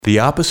The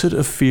opposite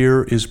of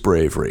fear is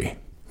bravery.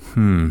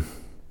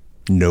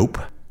 Nope.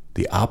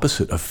 The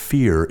opposite of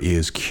fear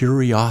is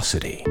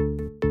curiosity.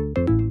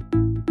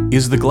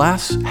 Is the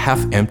glass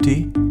half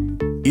empty?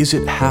 Is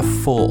it half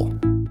full?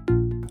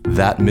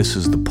 That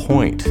misses the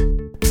point.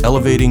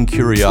 Elevating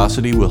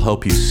curiosity will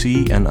help you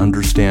see and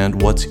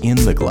understand what's in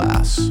the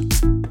glass.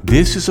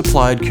 This is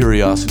Applied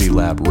Curiosity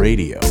Lab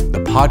Radio, the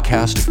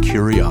podcast of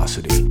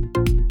curiosity.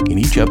 In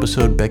each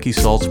episode, Becky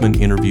Saltzman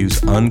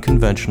interviews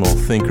unconventional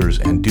thinkers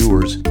and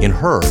doers in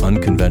her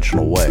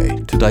unconventional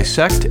way to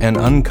dissect and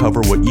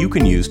uncover what you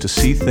can use to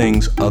see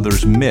things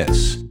others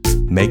miss,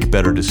 make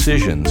better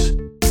decisions,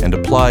 and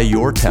apply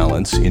your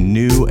talents in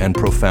new and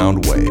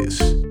profound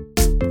ways.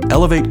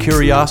 Elevate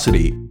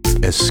curiosity,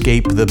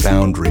 escape the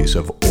boundaries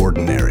of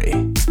ordinary.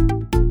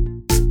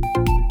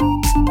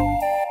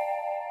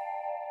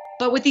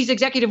 But with these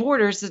executive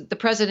orders, the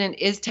president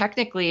is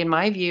technically, in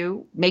my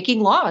view, making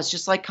laws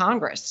just like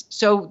Congress.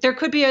 So there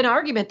could be an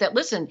argument that,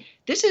 listen,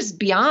 this is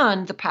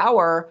beyond the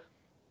power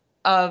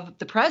of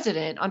the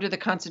president under the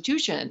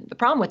Constitution. The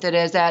problem with it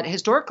is that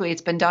historically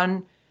it's been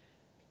done,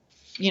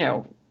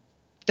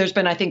 there's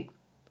been, I think,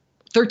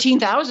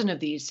 13,000 of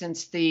these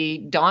since the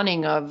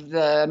dawning of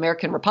the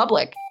American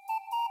Republic.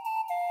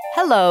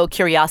 Hello,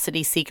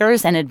 curiosity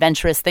seekers and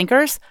adventurous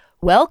thinkers.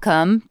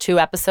 Welcome to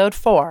episode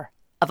 4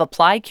 of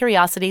Applied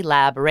Curiosity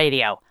Lab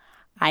Radio.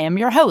 I am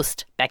your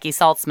host, Becky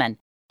Saltzman,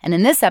 and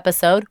in this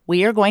episode,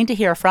 we are going to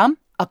hear from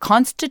a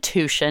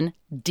Constitution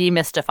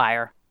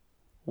demystifier.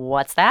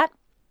 What's that?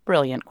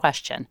 Brilliant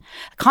question.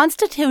 A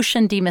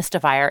Constitution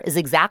demystifier is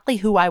exactly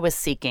who I was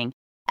seeking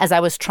as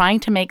I was trying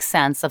to make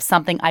sense of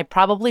something I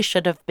probably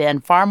should have been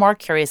far more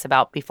curious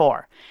about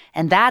before,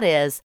 and that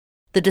is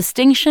the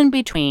distinction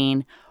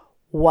between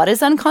what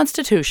is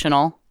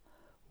unconstitutional,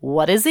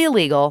 what is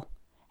illegal,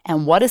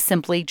 and what is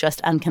simply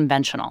just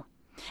unconventional.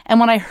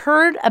 And when I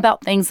heard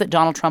about things that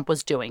Donald Trump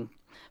was doing,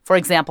 for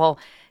example,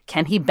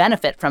 can he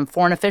benefit from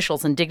foreign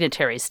officials and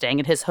dignitaries staying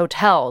at his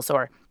hotels,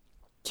 or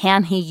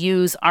can he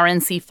use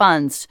RNC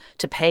funds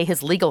to pay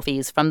his legal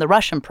fees from the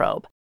Russian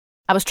probe?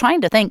 I was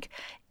trying to think,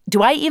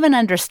 do I even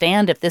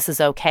understand if this is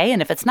okay?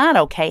 And if it's not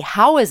okay,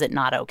 how is it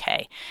not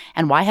okay?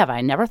 And why have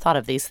I never thought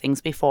of these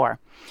things before?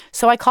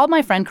 So I called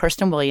my friend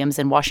Kirsten Williams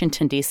in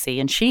Washington, D.C.,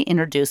 and she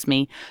introduced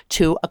me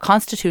to a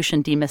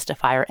Constitution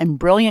demystifier and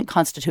brilliant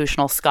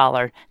constitutional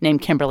scholar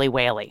named Kimberly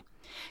Wehle.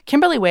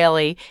 Kimberly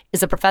Wehle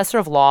is a professor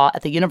of law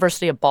at the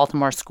University of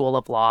Baltimore School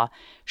of Law.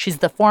 She's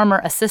the former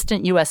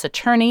assistant U.S.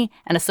 attorney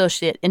and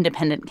associate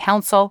independent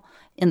counsel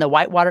in the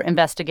Whitewater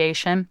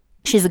investigation.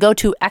 She's a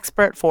go-to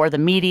expert for the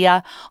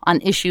media on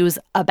issues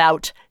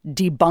about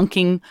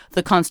debunking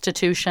the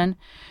Constitution.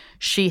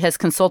 She has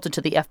consulted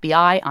to the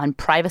FBI on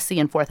privacy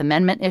and Fourth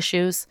Amendment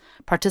issues,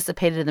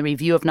 participated in the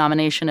review of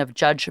nomination of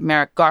Judge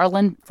Merrick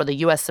Garland for the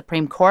U.S.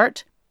 Supreme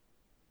Court.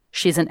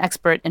 She's an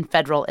expert in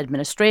federal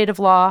administrative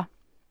law,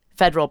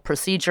 federal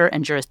procedure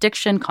and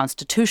jurisdiction,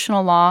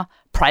 constitutional law,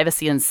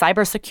 privacy and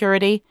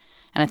cybersecurity.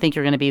 And I think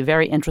you're going to be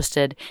very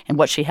interested in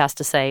what she has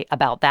to say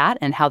about that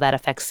and how that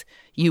affects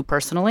you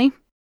personally.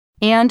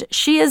 And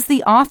she is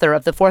the author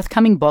of the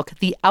forthcoming book,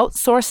 The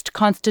Outsourced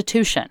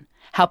Constitution: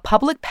 How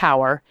Public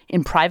Power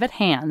in Private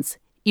Hands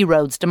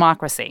Erodes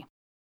Democracy.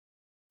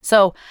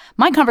 So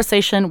my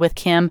conversation with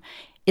Kim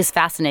is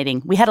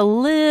fascinating. We had a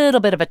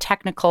little bit of a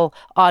technical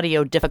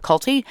audio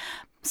difficulty,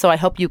 so I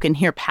hope you can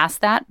hear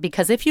past that,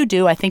 because if you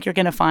do, I think you're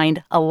going to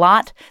find a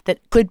lot that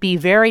could be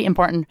very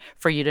important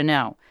for you to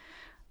know.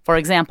 For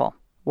example,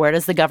 where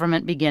does the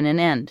government begin and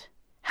end?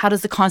 How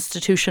does the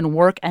Constitution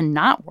work and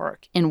not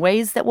work in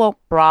ways that will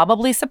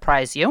probably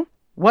surprise you?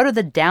 What are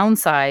the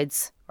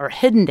downsides or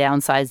hidden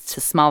downsides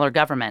to smaller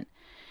government?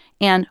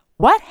 And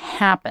what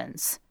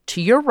happens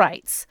to your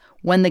rights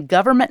when the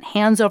government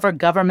hands over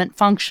government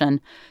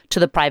function to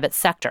the private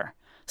sector?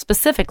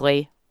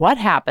 Specifically, what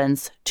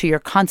happens to your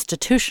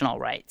constitutional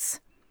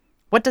rights?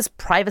 What does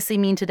privacy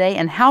mean today,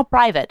 and how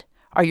private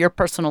are your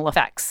personal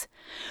effects?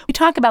 We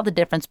talk about the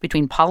difference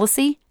between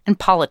policy and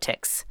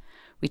politics.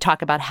 We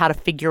talk about how to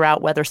figure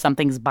out whether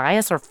something's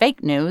bias or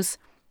fake news.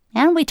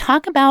 And we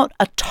talk about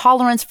a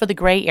tolerance for the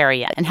gray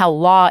area and how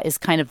law is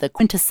kind of the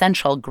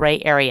quintessential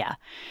gray area.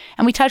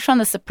 And we touch on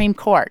the Supreme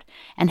Court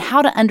and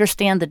how to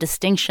understand the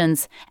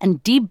distinctions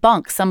and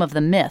debunk some of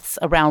the myths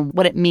around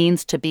what it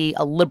means to be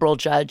a liberal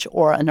judge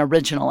or an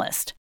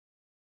originalist.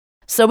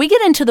 So we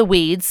get into the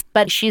weeds,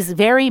 but she's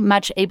very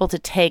much able to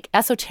take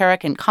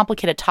esoteric and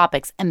complicated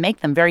topics and make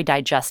them very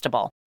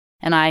digestible.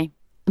 And I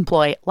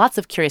employ lots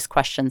of curious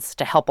questions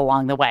to help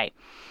along the way.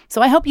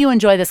 So I hope you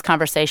enjoy this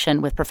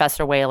conversation with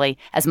Professor Wehle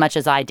as much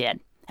as I did.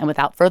 And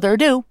without further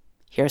ado,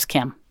 here's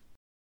Kim.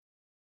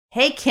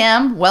 Hey,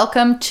 Kim,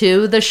 welcome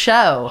to the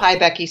show. Hi,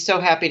 Becky. So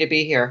happy to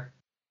be here.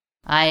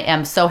 I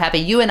am so happy.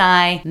 You and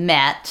I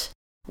met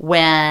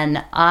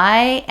when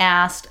I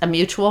asked a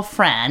mutual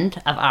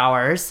friend of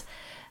ours.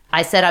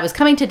 I said I was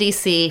coming to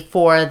D.C.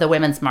 for the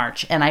Women's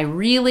March, and I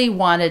really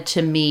wanted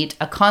to meet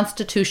a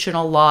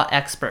constitutional law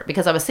expert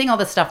because I was seeing all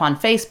this stuff on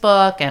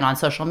Facebook and on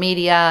social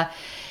media,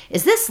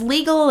 is this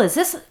legal? Is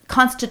this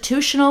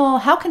constitutional?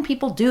 How can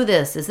people do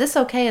this? Is this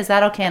okay? Is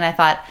that okay? And I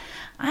thought,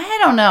 I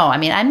don't know. I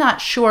mean, I'm not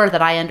sure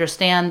that I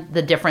understand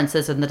the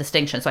differences and the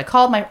distinctions. So I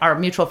called our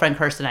mutual friend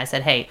Kirsten. I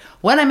said, hey,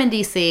 when I'm in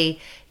DC,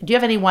 do you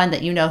have anyone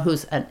that you know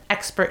who's an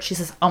expert? She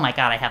says, oh my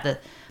God, I have the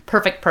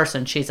perfect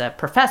person. She's a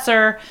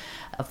professor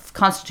of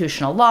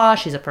constitutional law.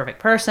 She's a perfect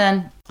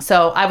person.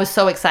 So I was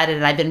so excited,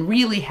 and I've been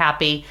really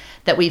happy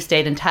that we've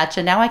stayed in touch.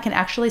 And now I can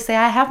actually say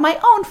I have my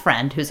own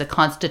friend who's a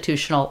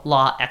constitutional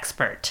law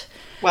expert.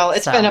 Well,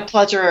 it's been a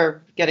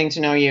pleasure getting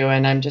to know you,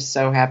 and I'm just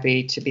so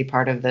happy to be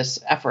part of this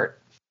effort.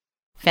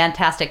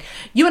 Fantastic.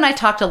 You and I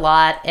talked a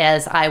lot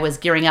as I was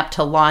gearing up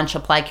to launch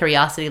Applied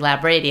Curiosity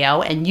Lab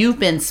Radio, and you've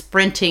been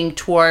sprinting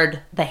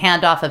toward the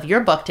handoff of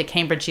your book to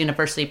Cambridge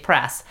University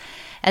Press.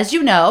 As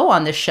you know,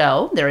 on this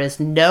show, there is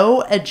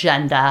no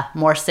agenda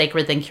more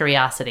sacred than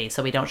curiosity,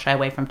 so we don't shy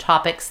away from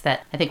topics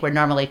that I think we're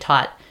normally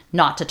taught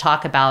not to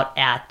talk about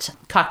at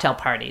cocktail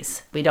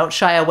parties. We don't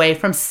shy away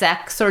from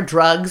sex or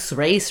drugs,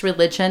 race,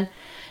 religion,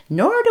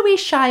 nor do we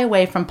shy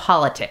away from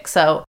politics.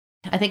 So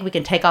I think we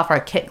can take off our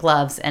kit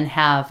gloves and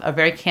have a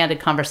very candid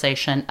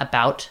conversation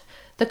about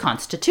the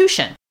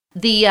Constitution.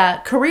 The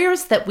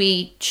careers that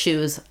we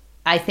choose,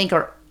 I think,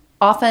 are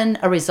often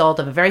a result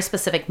of a very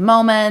specific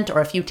moment or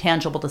a few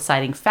tangible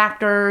deciding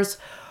factors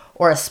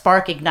or a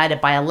spark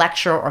ignited by a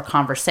lecture or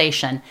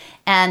conversation.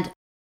 And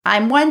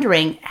I'm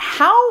wondering,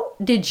 how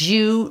did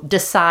you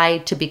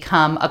decide to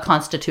become a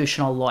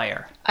constitutional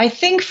lawyer? I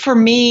think for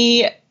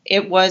me,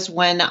 it was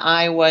when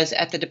I was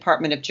at the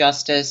Department of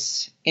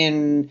Justice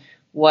in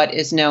what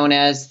is known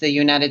as the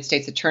United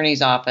States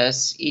Attorney's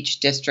Office. Each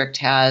district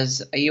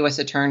has a U.S.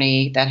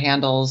 attorney that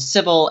handles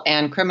civil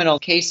and criminal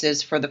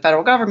cases for the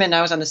federal government.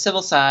 I was on the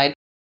civil side,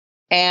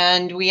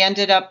 and we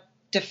ended up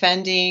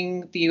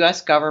defending the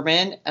U.S.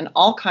 government and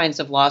all kinds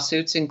of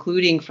lawsuits,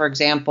 including, for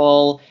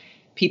example,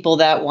 people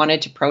that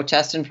wanted to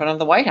protest in front of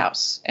the White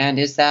House. And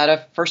is that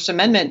a First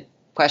Amendment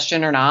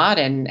question or not?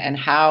 And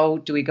how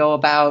do we go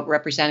about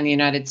representing the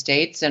United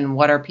States, and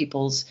what are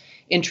people's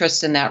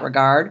interests in that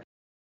regard?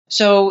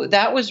 So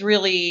that was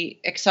really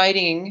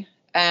exciting,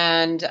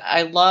 and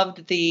I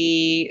loved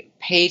the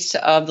pace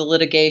of the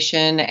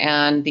litigation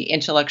and the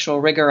intellectual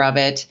rigor of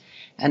it.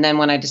 And then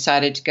when I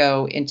decided to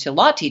go into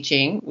law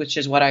teaching, which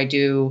is what I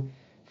do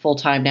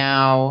full-time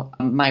now,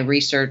 my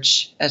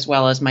research as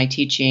well as my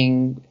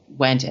teaching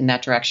went in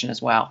that direction as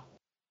well.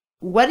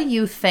 What do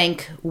you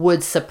think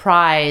would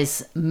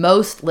surprise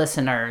most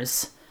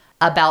listeners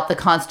about the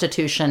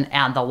Constitution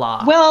and the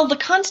law? Well, the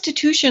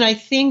Constitution, I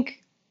think,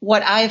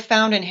 what I've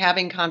found in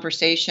having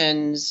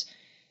conversations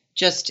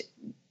just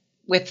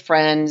with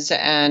friends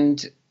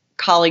and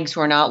colleagues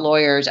who are not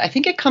lawyers, I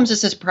think it comes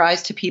as a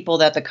surprise to people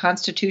that the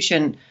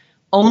Constitution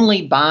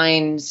only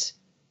binds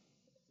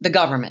the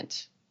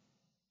government.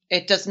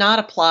 It does not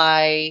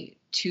apply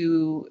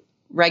to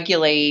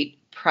regulate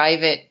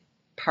private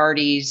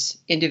parties,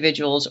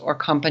 individuals, or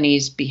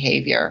companies'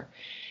 behavior,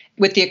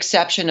 with the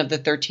exception of the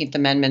 13th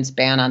Amendment's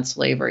ban on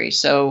slavery.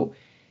 So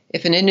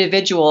if an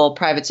individual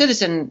private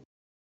citizen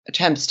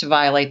attempts to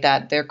violate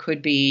that, there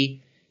could be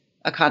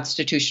a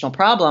constitutional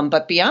problem.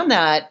 But beyond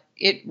that,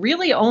 it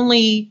really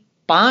only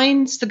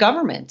binds the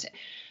government.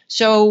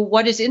 So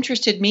what has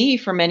interested me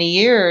for many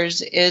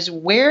years is,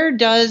 where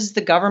does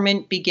the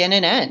government begin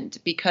and end?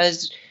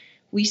 Because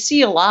we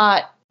see a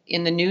lot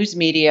in the news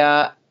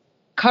media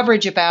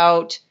coverage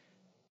about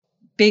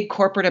big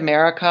corporate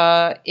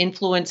America,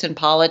 influence in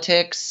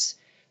politics,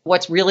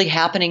 what's really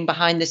happening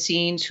behind the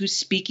scenes, who's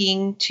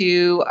speaking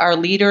to our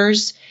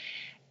leaders.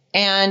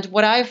 And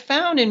what I've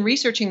found in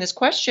researching this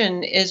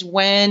question is,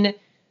 when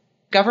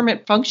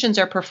government functions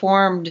are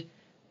performed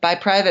by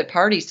private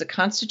parties, the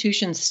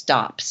Constitution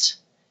stops.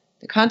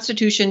 The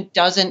Constitution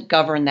doesn't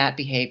govern that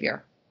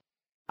behavior.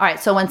 All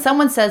right, so when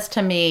someone says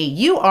to me,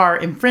 you are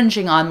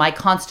infringing on my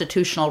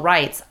constitutional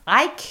rights,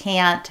 I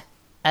can't,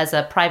 as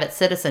a private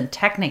citizen,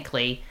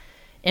 technically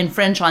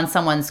infringe on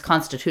someone's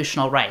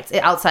constitutional rights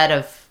outside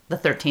of the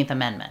 13th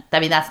Amendment.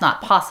 I mean, that's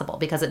not possible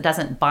because it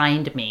doesn't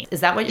bind me. Is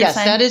that what you're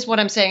saying? Yes, that is what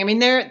I'm saying. I mean,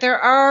 there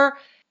are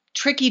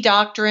tricky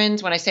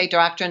doctrines. When I say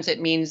doctrines, it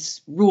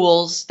means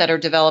rules that are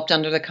developed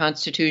under the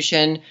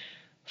Constitution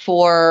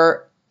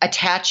for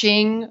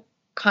attaching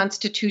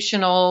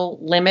constitutional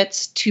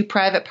limits to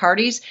private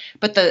parties.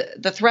 But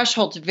the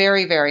threshold's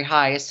very, very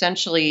high.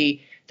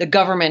 Essentially, the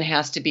government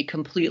has to be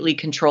completely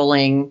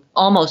controlling,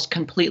 almost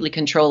completely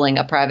controlling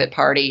a private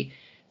party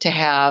to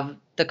have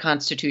the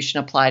Constitution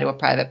apply to a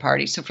private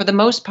party. So for the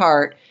most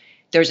part,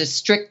 there's a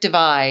strict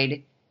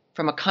divide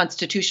from a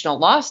constitutional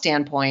law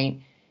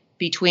standpoint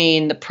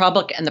between the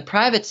public and the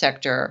private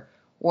sector,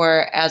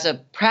 where as a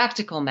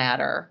practical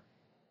matter,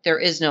 there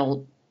is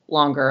no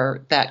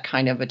longer that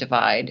kind of a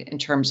divide in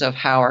terms of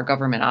how our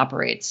government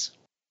operates.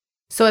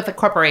 So if a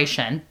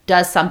corporation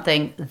does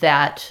something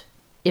that,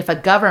 if a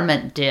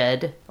government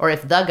did, or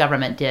if the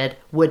government did,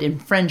 would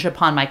infringe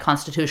upon my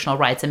constitutional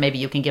rights, and maybe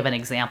you can give an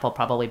example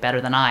probably better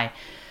than I,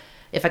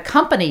 if a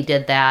company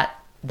did that,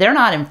 they're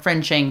not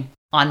infringing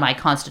on my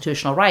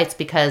constitutional rights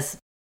because,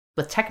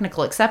 with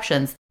technical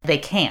exceptions, they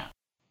can't.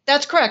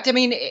 That's correct. I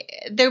mean,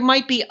 there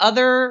might be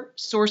other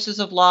sources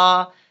of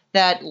law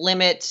that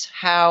limit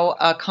how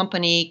a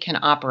company can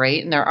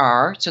operate, and there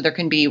are. So there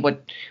can be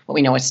what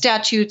we know as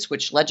statutes,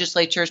 which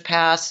legislatures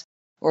pass,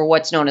 or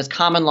what's known as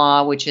common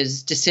law, which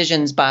is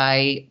decisions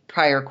by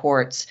prior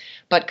courts.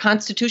 But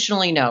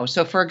constitutionally, no.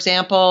 So, for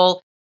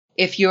example,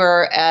 if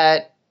you're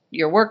at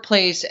your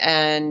workplace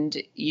and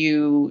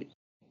you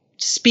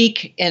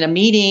speak in a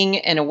meeting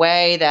in a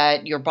way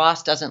that your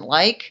boss doesn't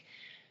like,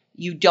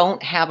 you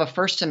don't have a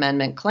First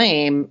Amendment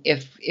claim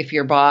if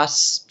your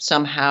boss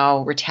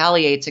somehow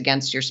retaliates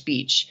against your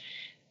speech.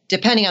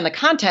 Depending on the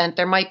content,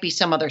 there might be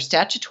some other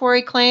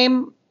statutory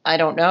claim. I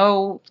don't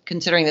know,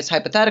 considering this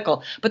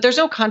hypothetical, but there's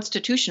no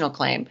constitutional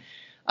claim.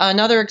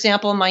 Another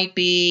example might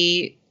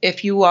be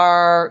if you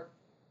are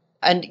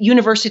a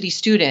university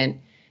student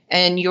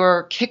and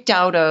you're kicked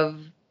out of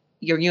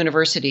your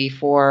university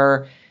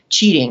for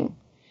cheating.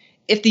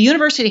 If the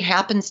university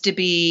happens to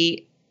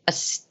be a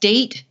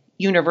state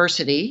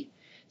university,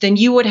 then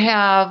you would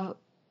have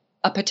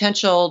a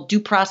potential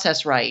due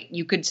process right.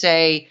 You could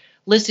say,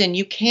 listen,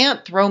 you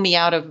can't throw me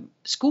out of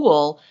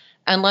school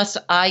unless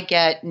I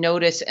get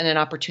notice and an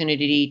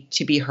opportunity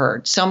to be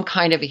heard, some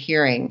kind of a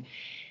hearing.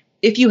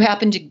 If you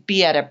happen to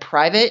be at a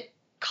private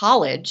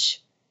college,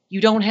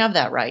 you don't have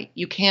that right.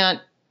 You can't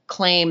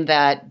claim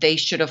that they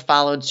should have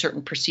followed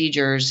certain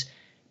procedures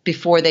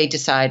before they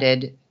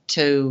decided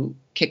to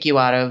kick you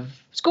out of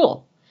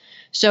school.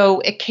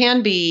 So it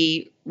can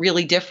be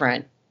really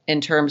different in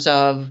terms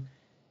of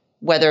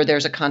whether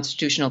there's a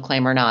constitutional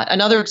claim or not.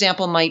 Another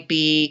example might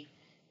be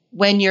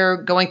when you're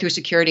going through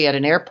security at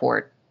an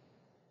airport.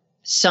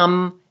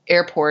 Some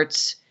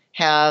airports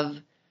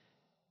have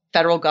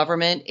federal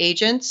government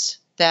agents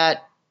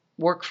that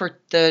work for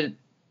the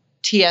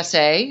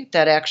TSA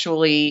that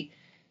actually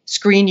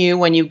screen you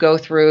when you go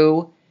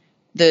through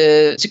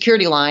the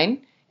security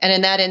line. And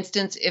in that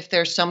instance, if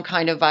there's some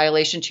kind of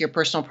violation to your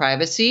personal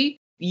privacy,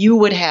 you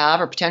would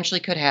have or potentially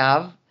could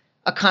have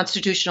a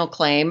constitutional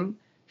claim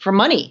for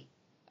money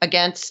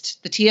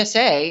against the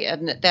TSA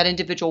and that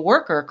individual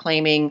worker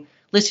claiming,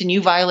 listen,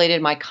 you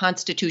violated my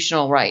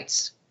constitutional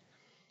rights.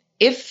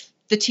 If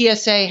the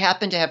TSA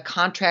happened to have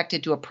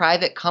contracted to a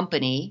private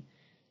company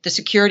the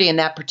security in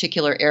that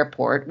particular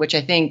airport, which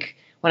I think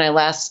when I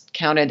last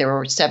counted, there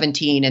were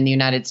 17 in the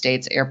United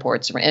States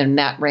airports in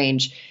that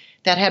range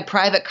that had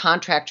private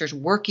contractors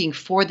working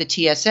for the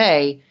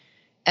TSA,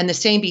 and the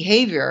same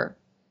behavior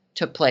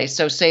took place.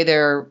 So say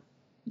they're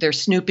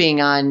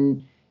snooping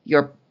on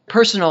your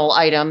personal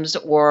items,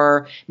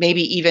 or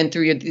maybe even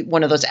through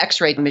one of those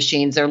X-ray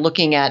machines, they're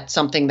looking at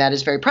something that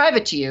is very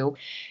private to you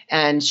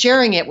and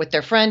sharing it with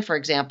their friend, for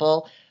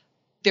example,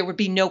 there would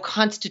be no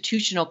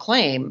constitutional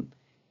claim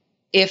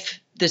if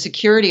the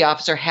security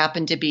officer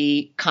happened to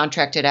be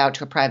contracted out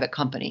to a private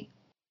company.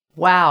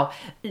 Wow.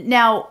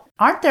 Now,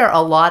 aren't there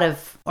a lot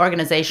of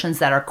organizations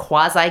that are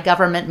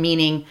quasi-government,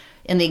 meaning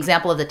in the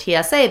example of the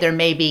TSA, there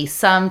may be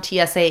some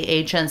TSA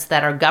agents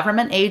that are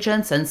government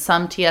agents and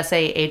some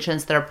TSA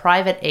agents that are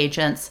private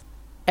agents.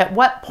 At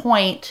what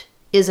point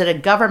is it a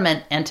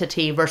government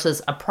entity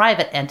versus a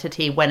private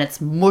entity when it's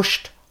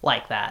mushed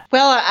like that?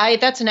 Well,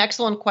 that's an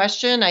excellent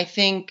question. I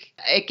think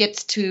it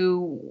gets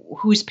to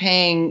who's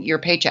paying your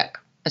paycheck,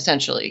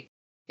 essentially.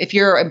 If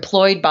you're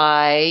employed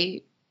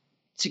by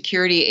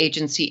Security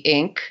Agency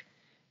Inc.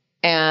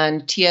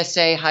 and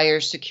TSA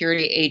hires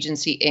Security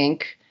Agency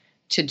Inc.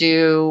 to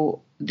do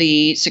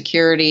the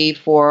security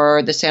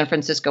for the San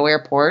Francisco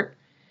airport,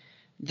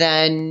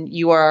 then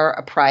you are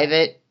a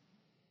private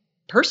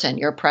person.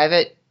 You're a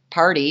private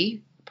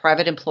party,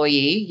 private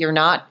employee. You're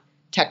not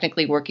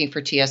technically working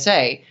for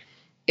TSA.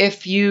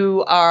 If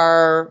you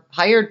are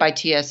hired by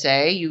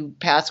TSA, you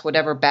pass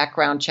whatever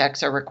background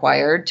checks are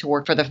required to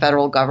work for the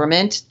federal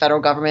government. Federal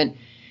government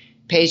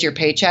pays your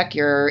paycheck.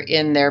 You're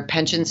in their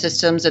pension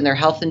systems and their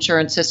health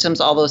insurance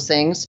systems, all those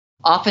things.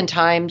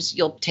 Oftentimes,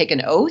 you'll take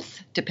an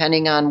oath,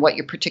 depending on what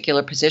your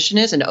particular position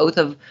is, an oath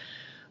of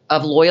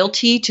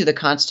loyalty to the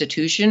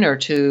Constitution or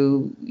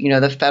to,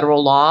 the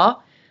federal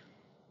law.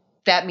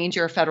 That means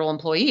you're a federal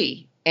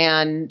employee.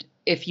 And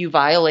if you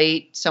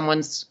violate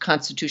someone's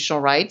constitutional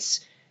rights,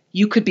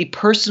 you could be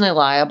personally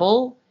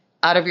liable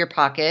out of your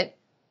pocket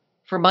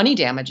for money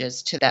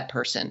damages to that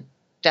person.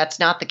 That's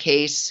not the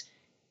case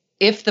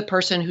if the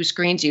person who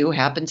screens you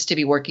happens to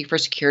be working for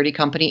Security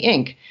Company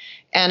Inc.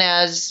 And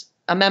as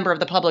a member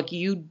of the public,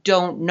 you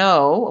don't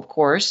know, of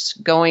course,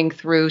 going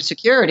through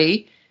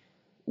security,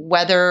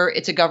 whether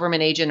it's a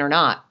government agent or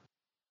not.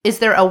 Is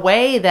there a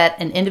way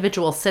that an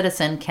individual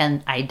citizen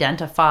can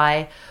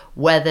identify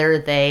whether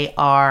they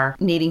are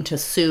needing to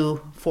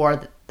sue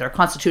for their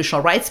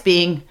constitutional rights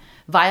being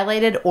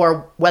violated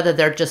or whether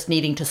they're just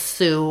needing to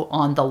sue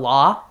on the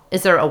law?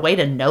 Is there a way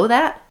to know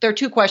that? There are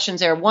two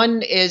questions there.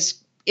 One is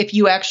if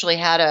you actually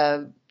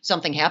had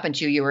something happen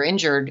to you, you were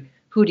injured,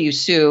 who do you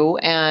sue?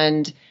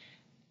 And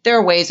there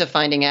are ways of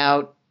finding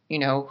out,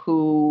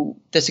 who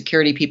the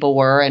security people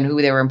were and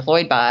who they were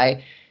employed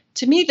by.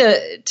 To me,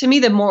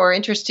 the more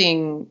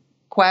interesting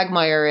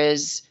quagmire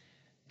is,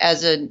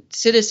 as a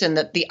citizen,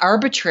 that the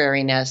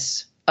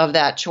arbitrariness of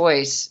that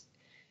choice.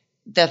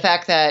 The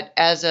fact that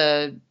as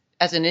an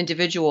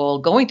individual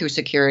going through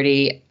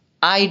security,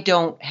 I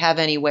don't have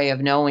any way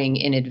of knowing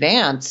in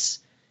advance,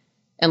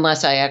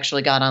 unless I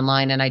actually got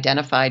online and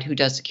identified who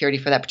does security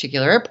for that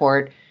particular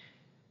airport,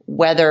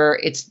 whether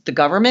it's the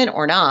government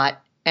or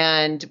not.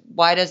 And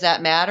why does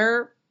that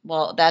matter?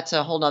 Well, that's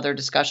a whole nother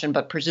discussion,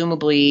 but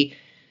presumably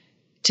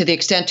to the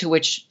extent to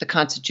which the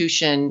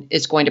Constitution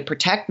is going to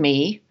protect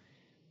me,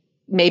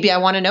 maybe I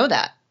want to know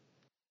that.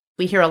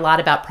 We hear a lot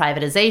about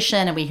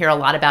privatization and we hear a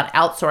lot about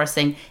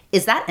outsourcing.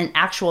 Is that an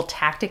actual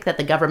tactic that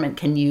the government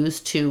can use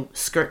to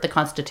skirt the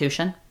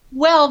Constitution?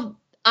 Well,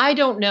 I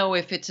don't know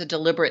if it's a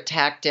deliberate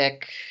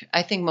tactic.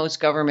 I think most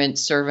government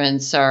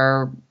servants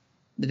are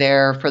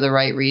there for the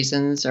right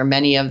reasons, or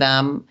many of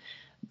them.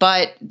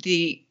 But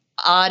the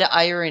odd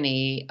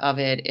irony of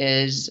it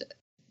is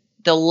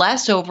the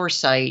less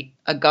oversight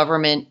a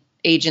government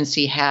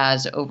agency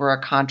has over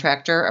a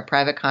contractor, a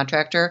private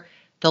contractor,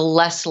 the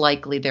less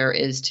likely there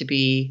is to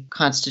be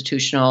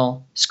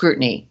constitutional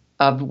scrutiny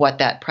of what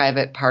that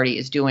private party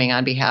is doing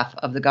on behalf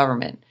of the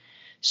government.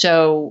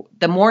 So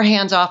the more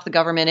hands-off the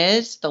government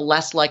is, the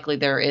less likely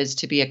there is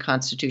to be a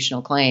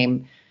constitutional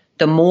claim.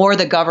 The more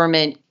the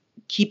government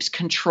keeps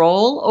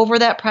control over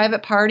that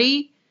private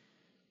party,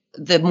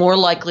 the more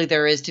likely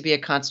there is to be a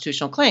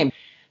constitutional claim.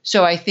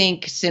 So I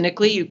think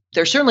cynically,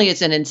 there certainly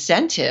is an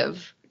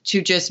incentive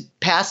to just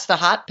pass the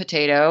hot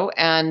potato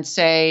and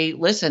say,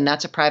 listen,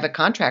 that's a private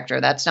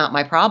contractor. That's not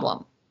my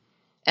problem.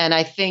 And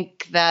I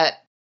think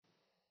that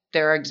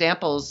there are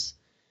examples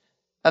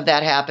of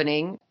that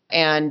happening.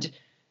 And,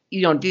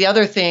 the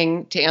other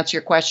thing to answer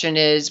your question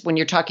is when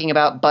you're talking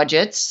about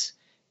budgets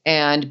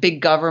and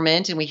big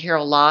government, and we hear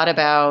a lot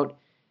about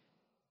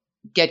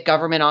get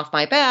government off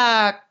my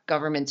back,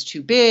 government's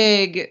too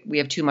big, we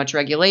have too much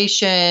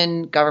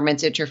regulation,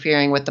 government's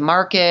interfering with the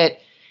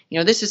market.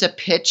 This is a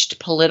pitched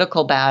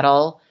political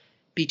battle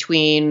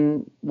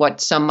between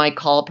what some might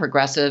call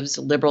progressives,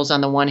 liberals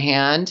on the one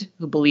hand,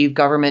 who believe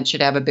government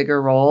should have a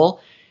bigger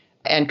role,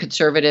 and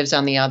conservatives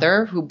on the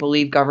other, who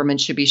believe government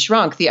should be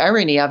shrunk. The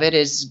irony of it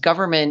is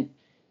government,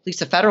 at least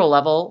the federal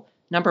level,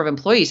 number of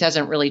employees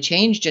hasn't really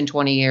changed in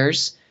 20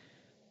 years,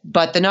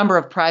 but the number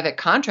of private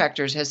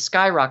contractors has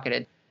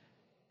skyrocketed.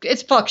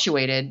 It's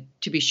fluctuated,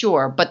 to be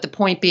sure, but the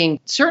point being,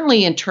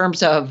 certainly in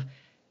terms of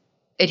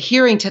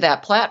adhering to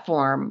that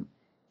platform,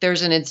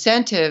 there's an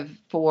incentive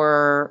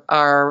for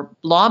our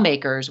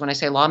lawmakers, when I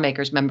say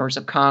lawmakers, members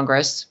of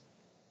Congress,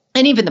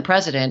 and even the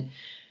president,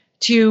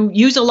 to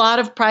use a lot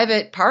of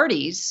private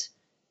parties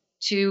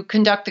to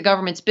conduct the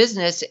government's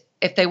business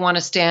if they want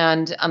to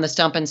stand on the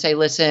stump and say,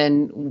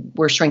 listen,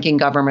 we're shrinking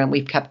government,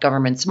 we've kept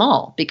government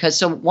small. Because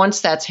so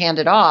once that's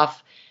handed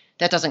off,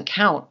 that doesn't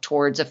count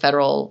towards a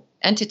federal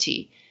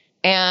entity.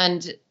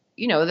 And,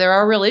 there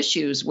are real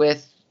issues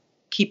with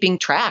keeping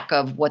track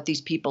of what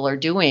these people are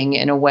doing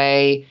in a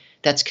way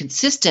that's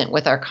consistent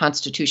with our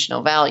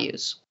constitutional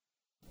values.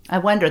 I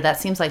wonder, that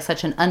seems like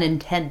such an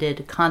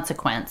unintended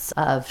consequence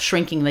of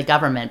shrinking the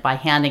government by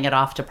handing it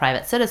off to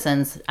private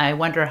citizens. I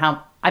wonder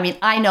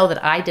I know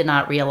that I did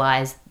not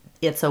realize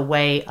it's a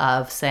way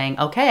of saying,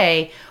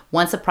 okay,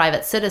 once a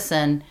private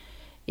citizen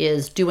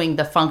is doing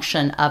the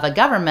function of a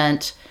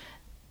government,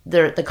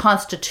 the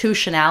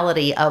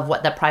constitutionality of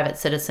what the private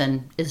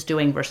citizen is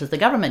doing versus the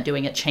government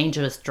doing it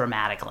changes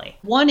dramatically.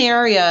 One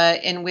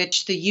area in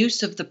which the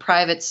use of the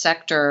private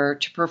sector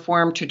to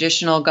perform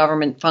traditional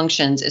government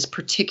functions is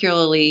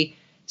particularly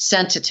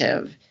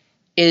sensitive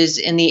is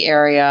in the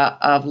area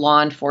of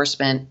law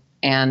enforcement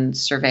and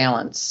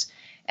surveillance.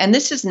 And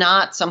this is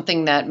not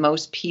something that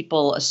most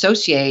people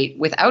associate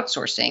with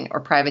outsourcing or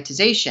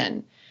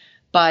privatization.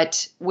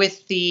 But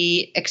with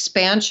the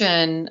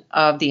expansion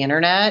of the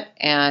internet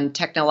and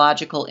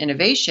technological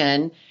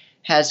innovation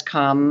has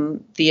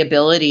come the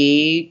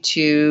ability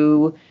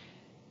to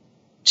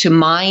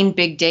mine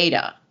big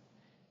data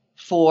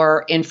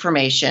for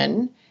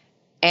information.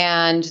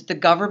 And the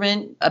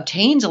government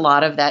obtains a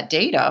lot of that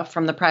data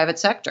from the private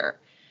sector.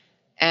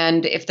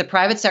 And if the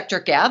private sector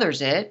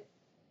gathers it,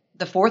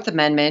 the Fourth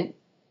Amendment,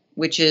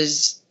 which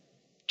is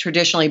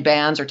traditionally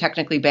bans or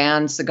technically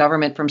bans the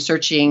government from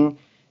searching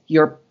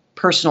your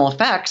personal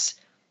effects,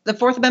 the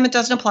Fourth Amendment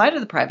doesn't apply to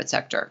the private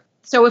sector.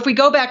 So if we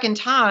go back in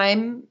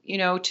time,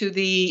 to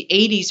the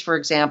 80s, for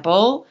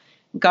example,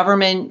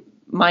 government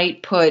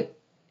might put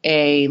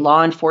a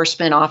law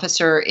enforcement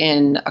officer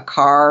in a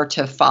car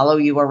to follow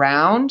you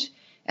around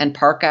and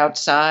park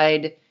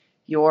outside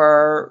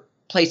your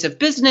place of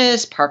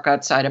business, park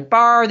outside a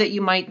bar that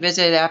you might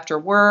visit after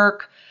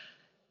work,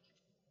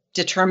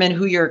 determine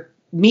who you're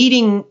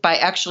meeting by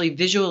actually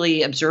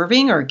visually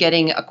observing or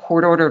getting a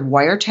court-ordered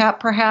wiretap,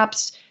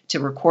 perhaps, to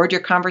record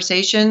your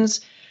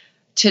conversations.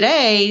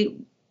 Today,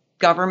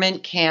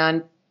 government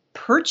can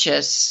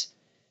purchase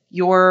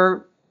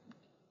your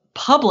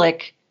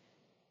public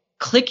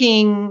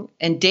clicking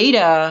and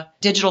data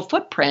digital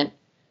footprint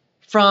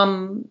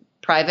from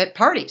private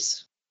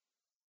parties.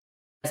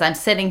 As I'm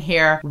sitting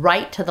here,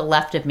 right to the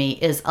left of me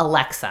is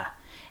Alexa,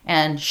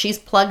 and she's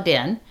plugged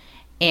in,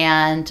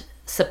 and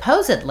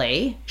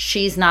supposedly,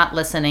 she's not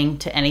listening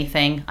to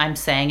anything I'm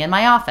saying in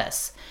my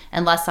office,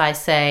 unless I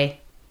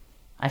say,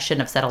 I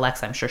shouldn't have said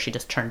Alexa. I'm sure she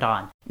just turned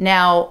on.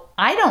 Now,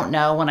 I don't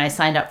know when I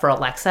signed up for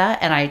Alexa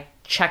and I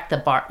checked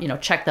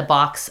the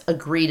box,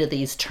 agree to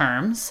these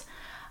terms.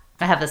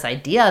 I have this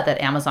idea that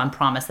Amazon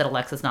promised that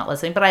Alexa's not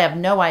listening, but I have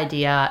no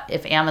idea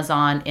if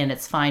Amazon in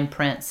its fine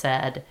print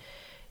said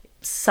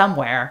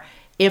somewhere,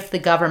 if the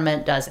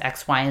government does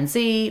X, Y, and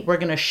Z, we're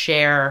going to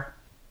share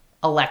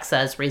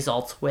Alexa's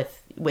results with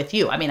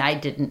you. I mean, I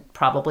didn't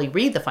probably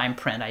read the fine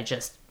print. I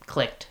just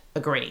clicked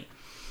agree.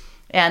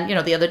 And,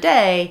 the other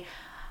day,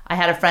 I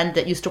had a friend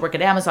that used to work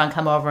at Amazon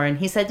come over and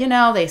he said,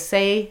 they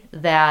say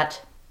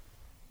that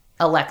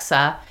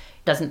Alexa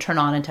doesn't turn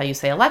on until you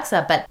say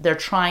Alexa, but they're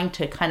trying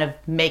to kind of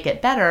make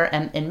it better.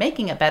 And in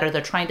making it better,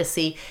 they're trying to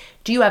see,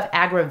 do you have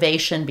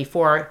aggravation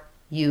before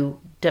you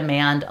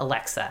demand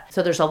Alexa?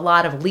 So there's a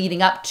lot of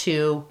leading up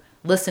to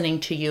listening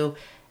to you.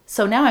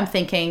 So now I'm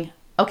thinking,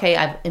 okay,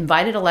 I've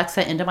invited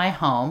Alexa into my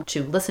home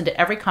to listen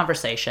to every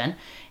conversation,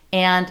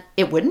 and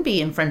it wouldn't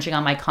be infringing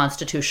on my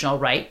constitutional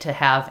right to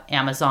have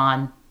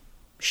Amazon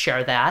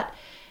share that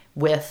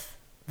with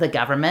the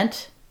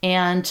government.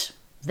 And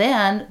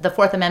then the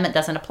Fourth Amendment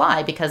doesn't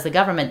apply because the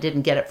government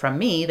didn't get it from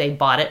me. They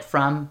bought it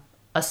from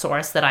a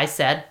source that I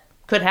said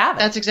could have it.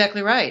 That's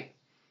exactly right.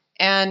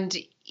 And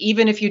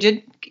even if you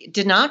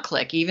did not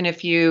click, even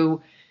if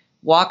you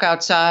walk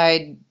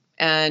outside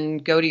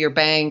and go to your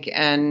bank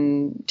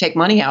and take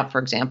money out, for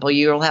example,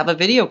 you'll have a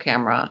video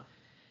camera,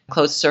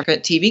 closed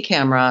circuit TV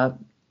camera,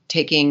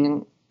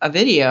 taking a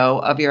video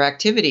of your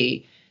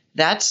activity.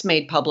 That's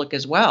made public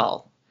as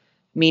well,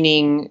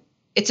 meaning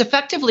it's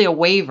effectively a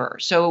waiver.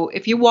 So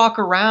if you walk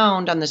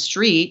around on the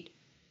street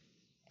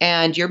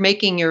and you're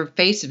making your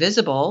face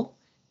visible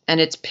and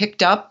it's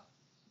picked up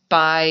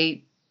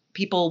by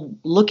people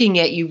looking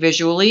at you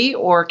visually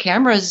or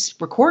cameras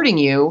recording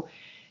you,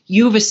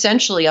 you've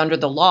essentially, under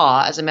the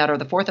law, as a matter of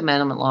the Fourth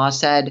Amendment law,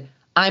 said,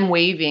 I'm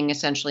waiving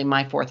essentially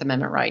my Fourth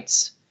Amendment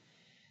rights.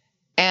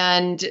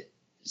 And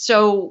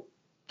so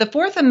the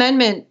Fourth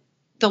Amendment,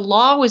 the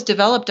law was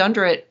developed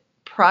under it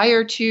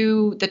prior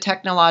to the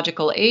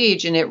technological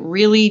age, and it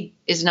really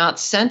is not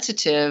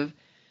sensitive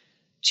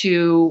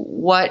to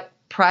what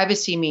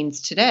privacy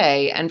means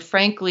today. And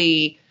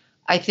frankly,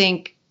 I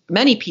think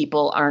many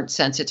people aren't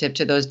sensitive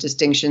to those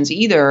distinctions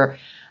either.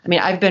 I mean,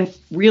 I've been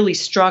really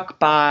struck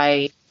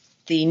by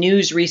the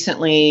news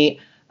recently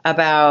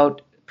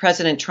about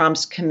President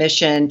Trump's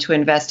commission to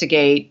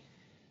investigate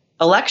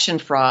election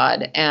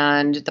fraud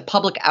and the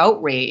public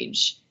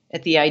outrage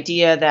at the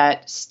idea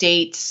that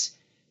states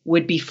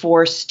would be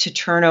forced to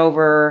turn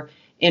over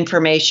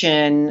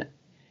information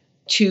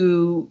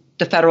to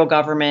the federal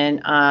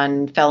government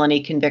on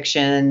felony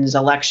convictions,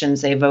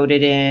 elections they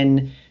voted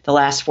in, the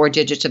last four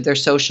digits of their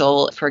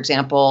social, for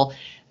example.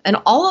 And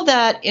all of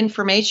that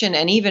information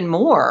and even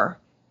more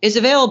is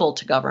available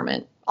to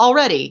government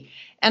already.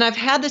 And I've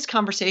had this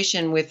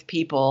conversation with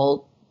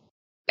people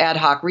ad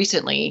hoc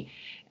recently,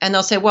 and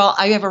they'll say, well,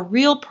 I have a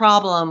real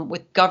problem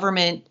with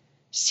government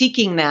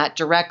seeking that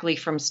directly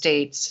from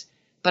states,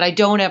 but I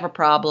don't have a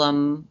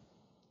problem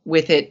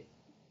with it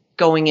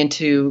going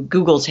into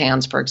Google's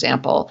hands, for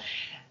example.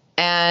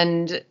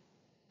 And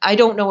I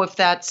don't know if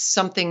that's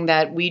something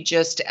that we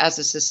just as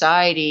a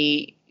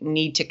society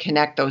need to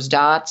connect those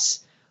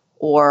dots,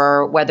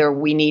 or whether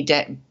we need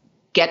to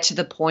get to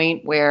the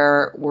point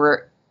where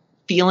we're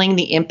feeling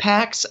the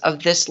impacts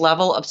of this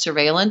level of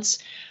surveillance.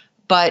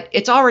 But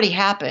it's already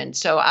happened.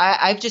 So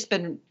I've just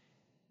been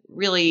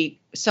really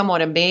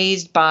somewhat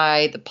amazed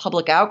by the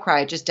public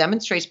outcry. It just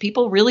demonstrates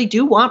people really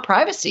do want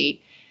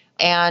privacy,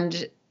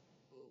 and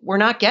we're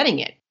not getting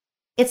it.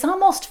 It's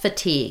almost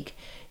fatigue.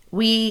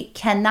 We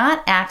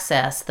cannot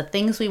access the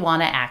things we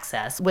want to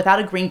access without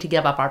agreeing to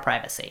give up our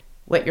privacy.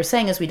 What you're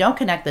saying is we don't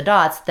connect the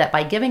dots that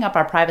by giving up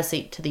our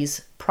privacy to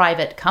these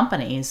private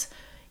companies,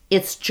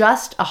 it's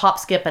just a hop,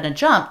 skip, and a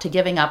jump to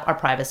giving up our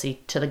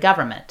privacy to the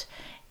government.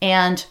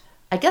 And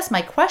I guess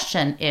my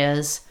question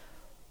is,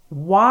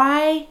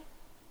 why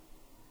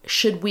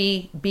should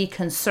we be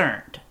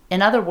concerned?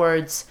 In other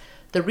words,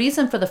 the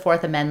reason for the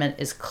Fourth Amendment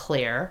is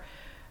clear.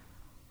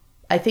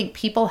 I think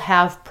people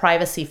have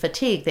privacy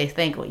fatigue. They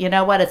think, well, you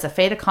know what, it's a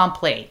fait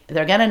accompli.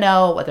 They're going to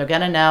know what they're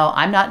going to know.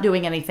 I'm not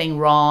doing anything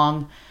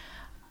wrong.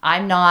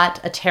 I'm not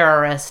a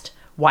terrorist.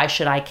 Why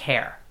should I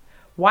care?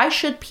 Why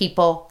should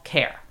people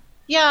care?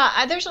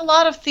 Yeah, there's a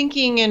lot of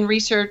thinking and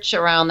research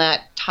around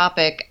that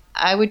topic.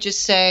 I would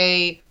just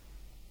say,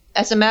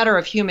 as a matter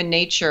of human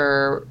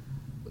nature,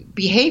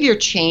 behavior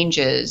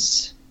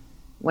changes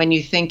when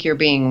you think you're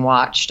being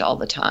watched all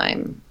the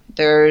time.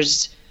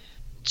 There's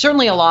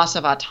certainly a loss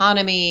of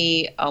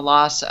autonomy, a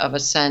loss of a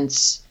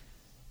sense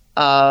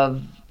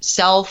of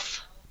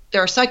self.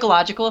 There are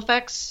psychological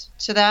effects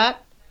to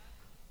that.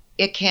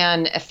 It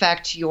can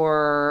affect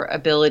your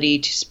ability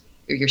to,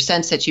 or your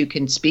sense that you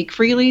can speak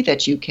freely,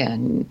 that you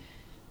can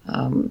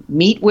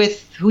meet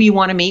with who you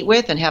want to meet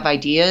with and have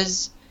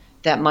ideas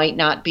that might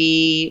not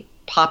be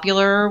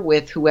popular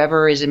with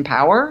whoever is in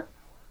power.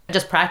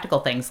 Just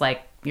practical things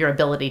like your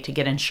ability to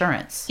get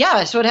insurance.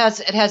 Yeah, so it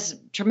has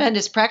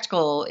tremendous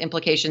practical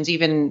implications,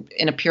 even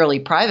in a purely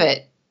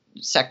private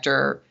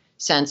sector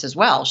sense as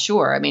well.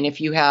 Sure. I mean, if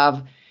you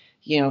have,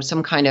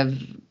 some kind of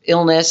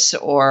illness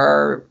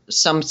or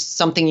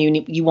something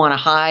you want to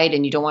hide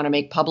and you don't want to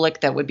make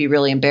public that would be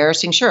really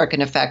embarrassing, sure, it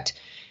can affect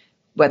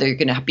whether you're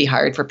going to be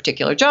hired for a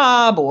particular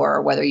job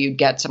or whether you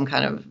get some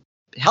kind of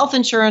health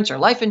insurance or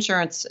life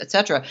insurance, et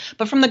cetera.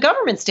 But from the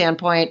government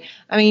standpoint,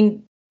 I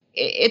mean,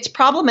 it's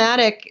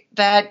problematic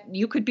that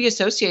you could be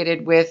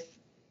associated with,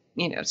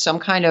 some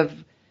kind of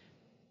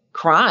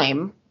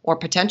crime or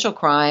potential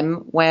crime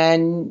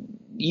when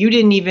you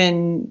didn't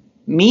even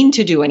mean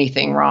to do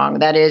anything wrong.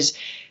 That is,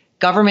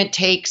 government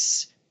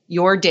takes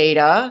your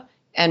data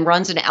and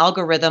runs an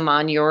algorithm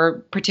on your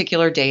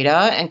particular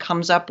data and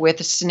comes up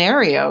with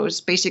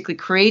scenarios, basically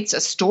creates a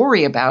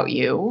story about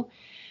you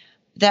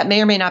that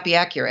may or may not be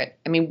accurate.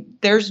 I mean,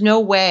 there's no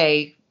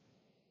way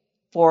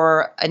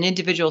for an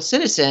individual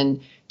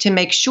citizen to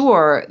make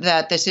sure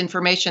that this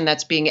information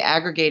that's being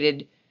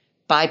aggregated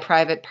by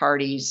private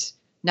parties,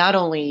 not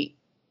only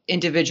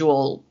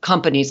individual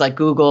companies like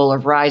Google or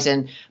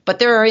Verizon, but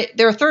there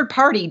are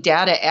third-party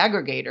data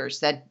aggregators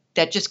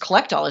that just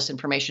collect all this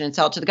information and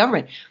sell it to the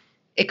government.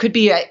 It could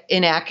be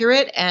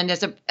inaccurate, and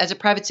as a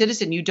private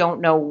citizen, you don't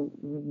know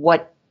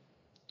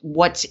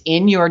what's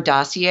in your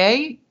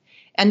dossier,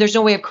 and there's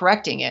no way of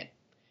correcting it.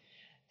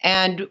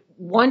 And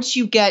once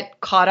you get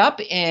caught up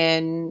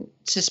in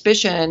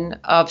suspicion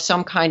of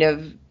some kind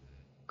of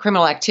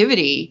criminal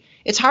activity,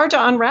 it's hard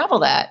to unravel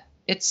that.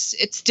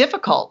 It's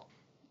difficult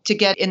to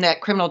get in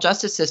that criminal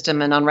justice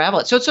system and unravel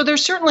it. So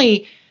there's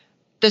certainly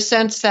the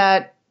sense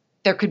that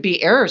there could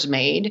be errors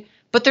made,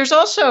 but there's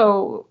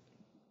also,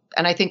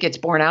 and I think it's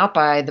borne out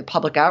by the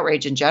public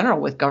outrage in general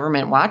with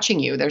government watching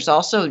you, there's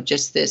also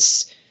just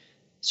this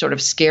sort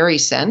of scary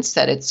sense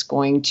that it's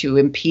going to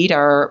impede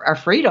our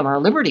freedom, our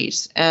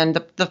liberties.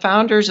 And the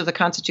founders of the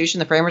Constitution,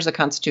 the framers of the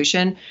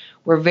Constitution,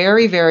 were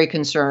very, very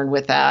concerned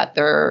with that.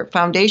 Their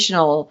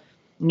foundational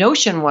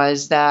notion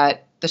was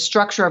that the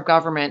structure of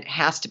government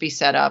has to be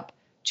set up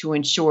to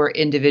ensure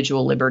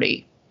individual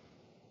liberty.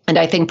 And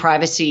I think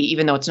privacy,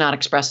 even though it's not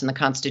expressed in the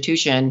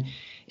Constitution,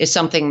 is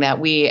something that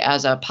we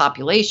as a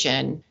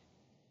population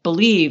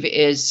believe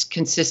is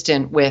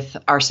consistent with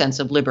our sense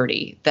of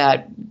liberty,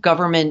 that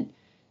government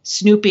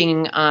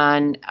snooping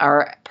on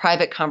our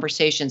private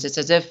conversations, it's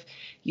as if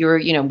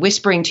you're,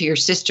 whispering to your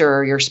sister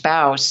or your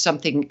spouse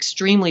something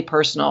extremely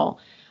personal,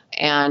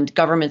 and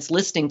government's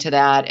listening to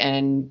that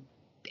and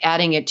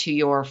adding it to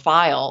your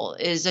file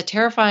is a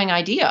terrifying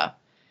idea.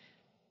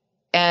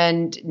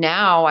 And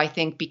now I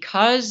think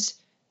because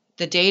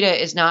the data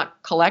is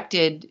not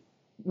collected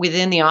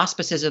within the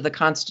auspices of the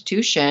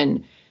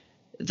Constitution,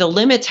 the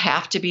limits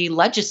have to be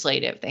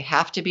legislative. They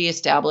have to be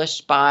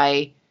established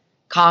by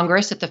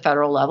Congress at the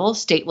federal level,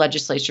 state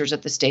legislatures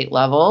at the state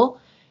level,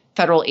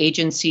 federal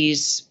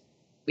agencies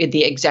in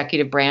the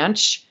executive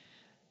branch,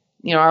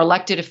 our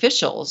elected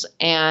officials.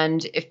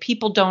 And if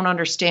people don't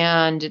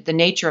understand the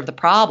nature of the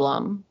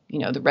problem,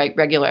 the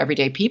regular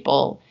everyday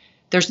people,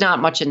 there's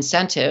not much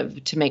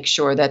incentive to make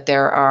sure that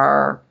there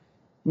are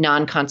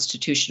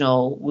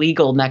non-constitutional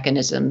legal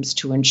mechanisms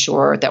to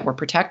ensure that we're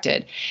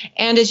protected.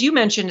 And as you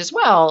mentioned as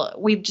well,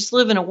 we just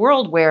live in a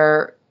world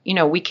where,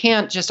 we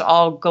can't just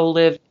all go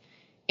live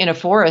in a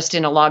forest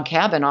in a log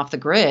cabin off the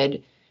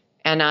grid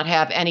and not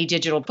have any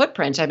digital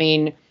footprint. I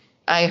mean,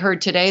 I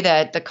heard today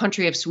that the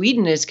country of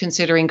Sweden is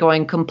considering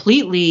going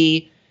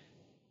completely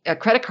a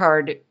credit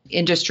card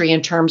industry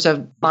in terms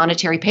of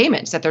monetary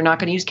payments, that they're not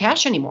going to use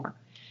cash anymore.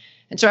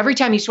 And so every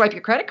time you swipe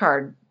your credit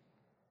card,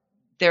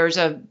 there's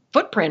a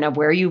footprint of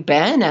where you've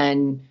been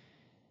and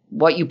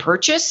what you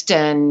purchased,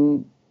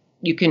 and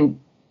you can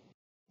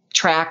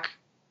track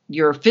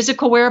your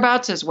physical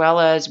whereabouts as well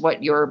as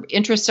what your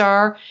interests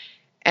are.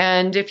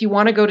 And if you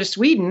want to go to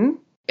Sweden,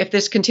 if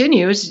this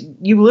continues,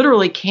 you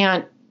literally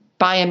can't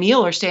buy a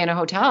meal or stay in a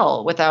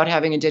hotel without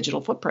having a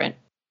digital footprint.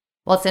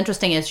 Well, it's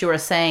interesting, as you were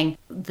saying,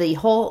 the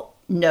whole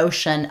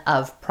notion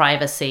of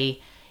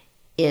privacy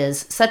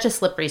is such a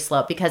slippery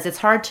slope because it's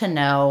hard to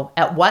know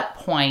at what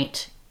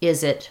point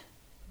is it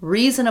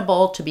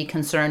reasonable to be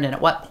concerned and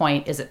at what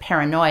point is it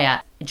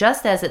paranoia.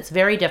 Just as it's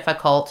very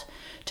difficult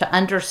to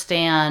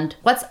understand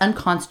what's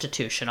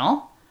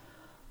unconstitutional,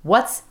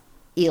 what's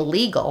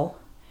illegal,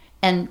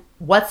 and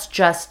what's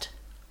just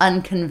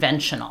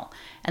unconventional.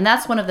 And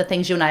that's one of the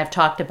things you and I have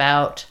talked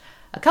about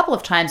a couple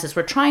of times is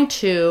we're trying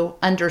to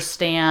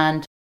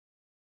understand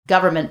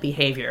government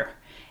behavior.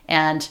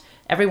 And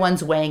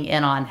everyone's weighing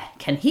in on,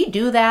 can he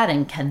do that?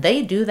 And can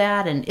they do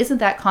that? And isn't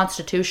that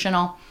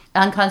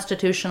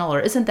unconstitutional, or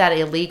isn't that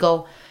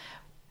illegal?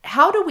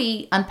 How do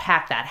we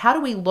unpack that? How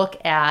do we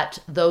look at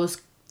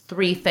those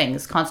three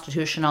things,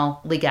 constitutional,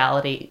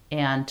 legality,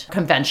 and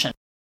convention?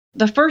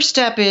 The first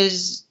step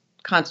is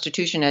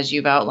Constitution, as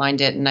you've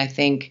outlined it. And I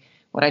think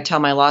what I tell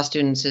my law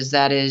students is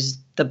that is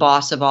the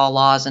boss of all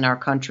laws in our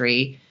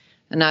country.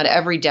 And not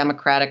every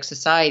democratic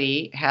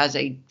society has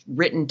a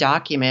written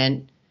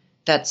document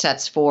that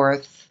sets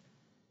forth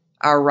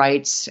our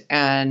rights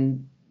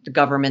and the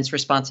government's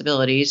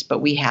responsibilities, but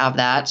we have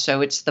that.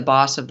 So it's the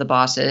boss of the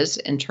bosses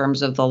in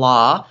terms of the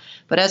law.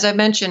 But as I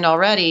mentioned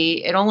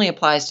already, it only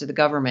applies to the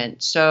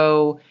government.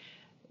 So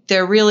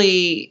they're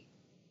really,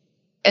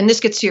 and this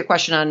gets to your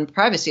question on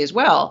privacy as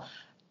well.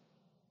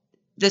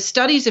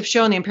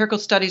 The empirical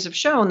studies have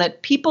shown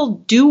that people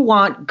do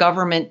want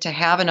government to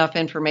have enough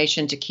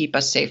information to keep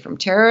us safe from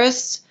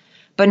terrorists,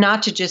 but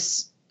not to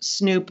just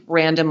snoop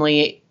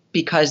randomly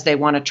because they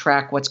want to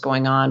track what's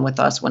going on with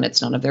us when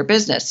it's none of their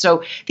business.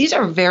 So these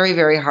are very,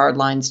 very hard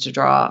lines to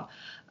draw.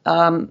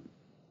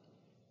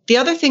 The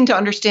other thing to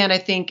understand, I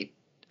think,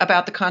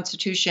 about the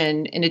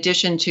Constitution, in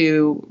addition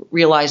to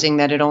realizing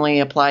that it only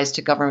applies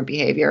to government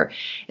behavior,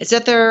 is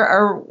that there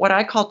are what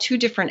I call two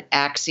different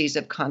axes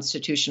of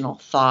constitutional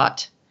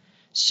thought.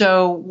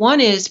 So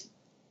one is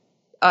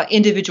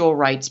individual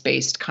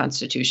rights-based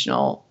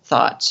constitutional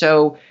thought.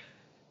 So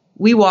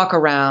we walk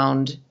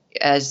around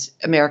as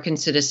American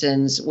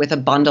citizens with a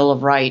bundle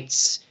of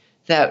rights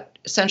that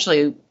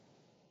essentially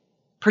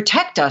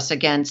protect us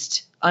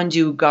against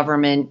undue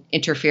government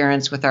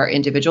interference with our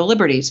individual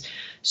liberties.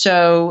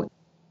 So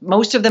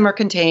most of them are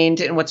contained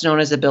in what's known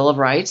as the Bill of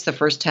Rights, the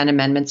first 10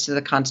 amendments to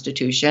the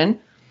Constitution.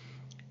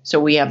 So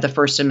we have the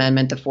First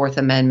Amendment, the Fourth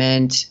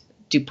Amendment,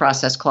 Due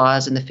Process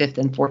Clause, and the Fifth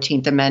and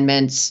 14th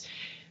Amendments,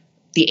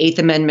 the Eighth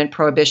Amendment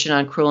prohibition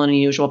on cruel and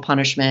unusual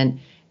punishment.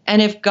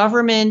 And if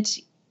government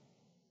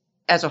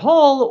as a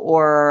whole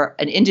or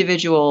an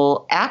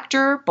individual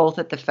actor, both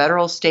at the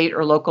federal, state,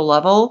 or local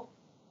level,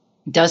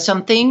 does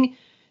something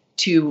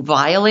to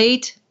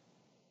violate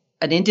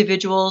an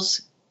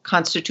individual's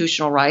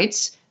constitutional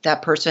rights,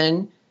 that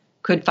person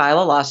could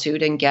file a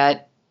lawsuit and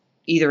get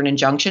either an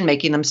injunction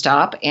making them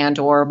stop and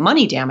or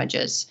money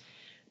damages.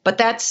 But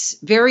that's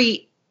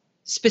very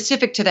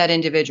specific to that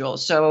individual.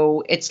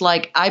 So it's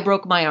like, I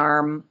broke my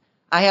arm.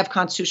 I have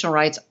constitutional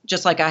rights,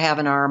 just like I have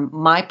an arm.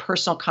 My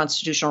personal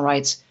constitutional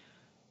rights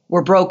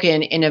were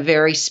broken in a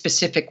very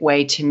specific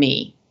way to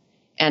me,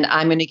 and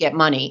I'm going to get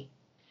money.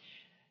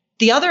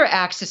 The other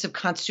axis of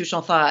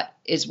constitutional thought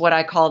is what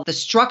I call the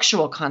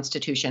structural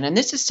constitution. And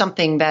this is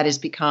something that has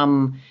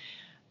become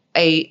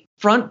a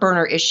front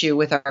burner issue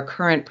with our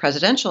current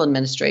presidential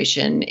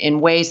administration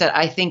in ways that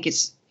I think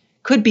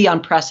could be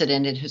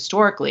unprecedented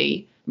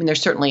historically. I mean,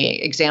 there's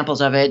certainly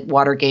examples of it.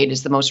 Watergate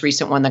is the most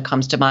recent one that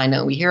comes to mind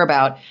that we hear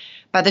about.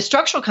 By the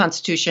structural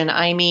constitution,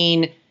 I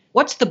mean,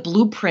 what's the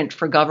blueprint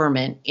for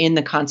government in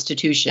the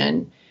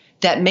Constitution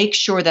that makes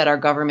sure that our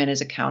government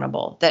is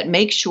accountable, that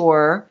makes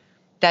sure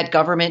that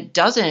government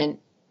doesn't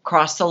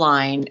cross the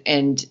line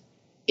and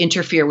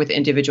interfere with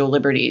individual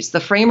liberties? The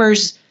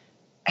framers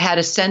had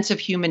a sense of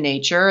human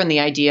nature and the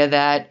idea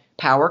that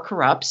power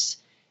corrupts,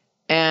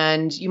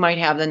 and you might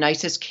have the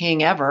nicest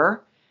king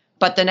ever,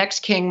 but the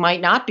next king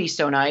might not be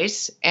so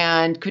nice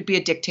and could be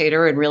a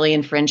dictator and really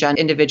infringe on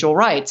individual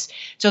rights.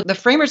 So the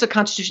framers of the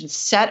Constitution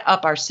set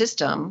up our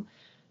system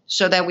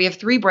so that we have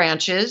three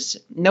branches.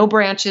 No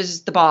branch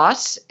is the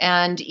boss,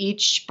 and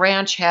each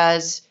branch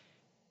has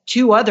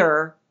two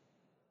other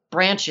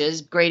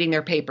branches grading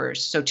their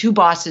papers. So two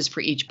bosses for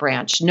each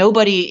branch. No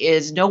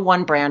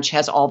one branch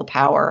has all the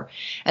power.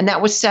 And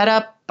that was set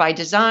up by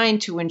design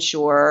to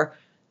ensure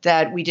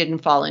that we didn't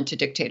fall into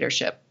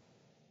dictatorship.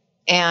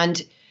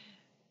 And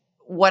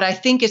what I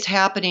think is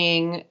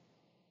happening,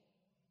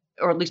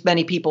 or at least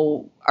many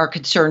people are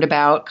concerned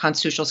about,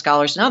 constitutional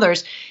scholars and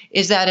others,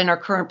 is that in our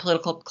current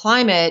political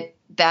climate,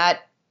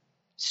 that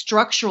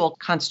structural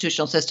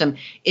constitutional system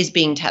is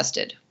being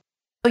tested.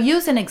 So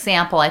use an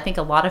example. I think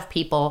a lot of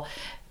people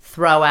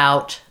throw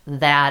out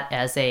that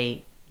as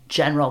a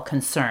general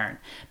concern.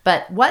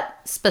 But what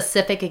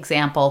specific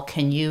example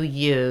can you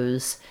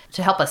use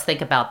to help us think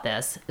about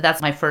this?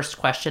 That's my first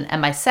question.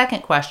 And my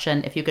second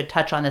question, if you could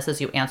touch on this as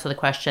you answer the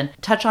question,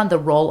 touch on the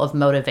role of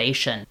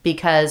motivation,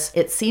 because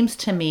it seems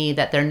to me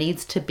that there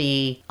needs to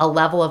be a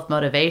level of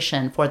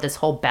motivation for this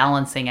whole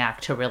balancing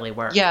act to really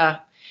work. Yeah.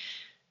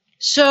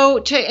 So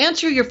to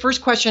answer your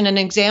first question, an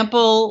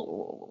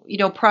example,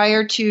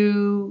 prior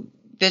to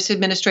this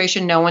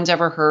administration, no one's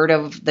ever heard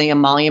of the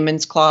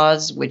Emoluments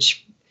Clause,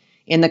 which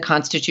in the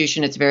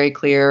Constitution, it's very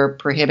clear,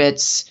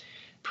 prohibits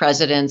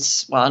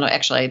presidents. Well, no,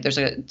 actually, there's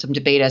some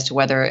debate as to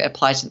whether it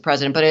applies to the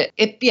president, but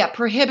it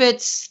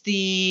prohibits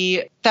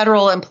the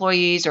federal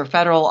employees or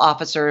federal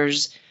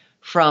officers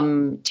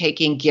from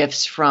taking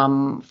gifts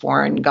from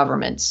foreign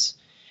governments.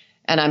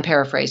 And I'm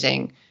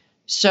paraphrasing.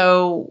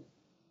 So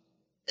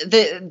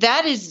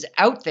that is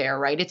out there,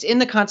 right? It's in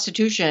the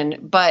Constitution,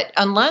 but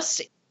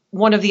unless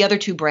one of the other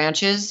two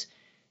branches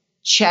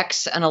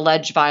checks an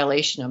alleged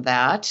violation of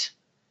that,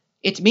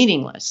 it's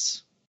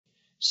meaningless.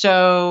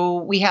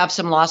 So we have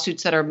some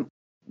lawsuits that are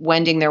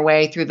wending their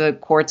way through the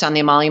courts on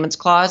the Emoluments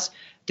Clause.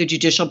 The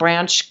judicial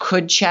branch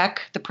could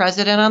check the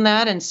president on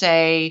that and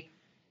say,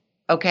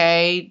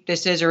 okay,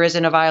 this is or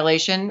isn't a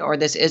violation, or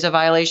this is a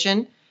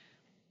violation.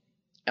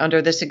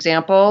 Under this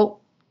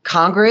example,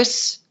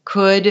 Congress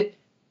could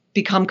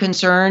become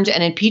concerned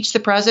and impeach the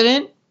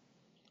president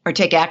or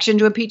take action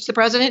to impeach the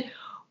president,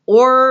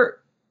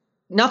 or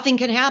nothing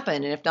can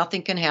happen. And if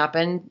nothing can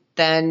happen,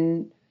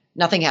 then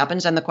nothing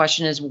happens. And the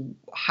question is,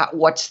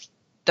 what's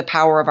the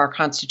power of our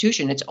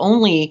Constitution? It's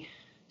only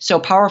so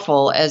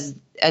powerful as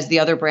the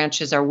other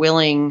branches are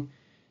willing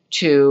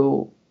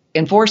to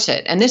enforce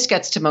it. And this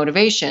gets to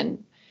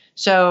motivation.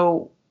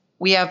 So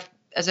we have,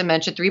 as I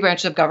mentioned, 3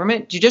 branches of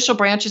government. Judicial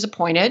branch is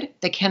appointed.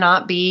 They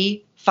cannot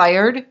be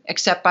fired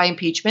except by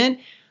impeachment.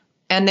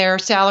 And their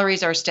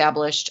salaries are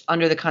established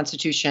under the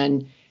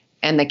Constitution,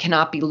 and they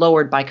cannot be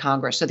lowered by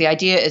Congress. So the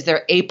idea is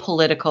they're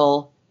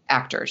apolitical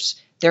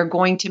actors. They're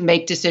going to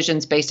make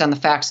decisions based on the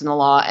facts and the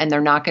law, and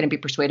they're not going to be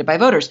persuaded by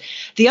voters.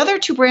 The other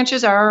 2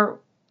 branches are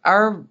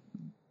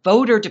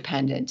voter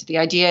dependent. The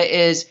idea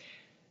is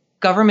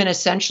government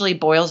essentially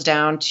boils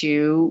down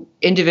to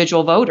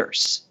individual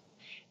voters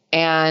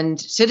and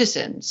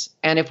citizens.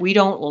 And if we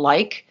don't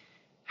like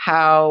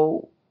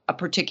how a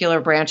particular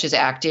branch is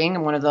acting,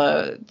 and one of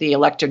the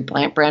elected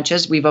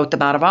branches, we vote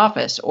them out of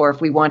office. Or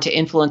if we want to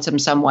influence them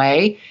some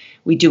way,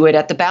 we do it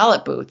at the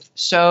ballot booth.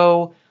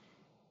 So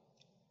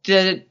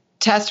the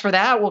test for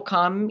that will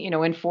come,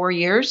 in 4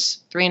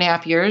 years,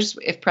 3.5 years,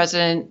 if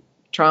President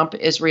Trump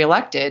is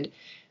reelected,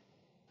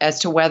 as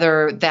to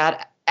whether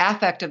that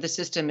aspect of the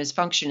system is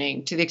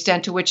functioning to the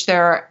extent to which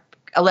there are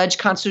alleged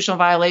constitutional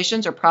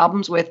violations or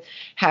problems with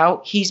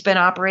how he's been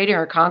operating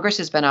or Congress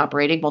has been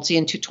operating. We'll see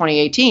in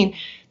 2018,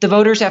 the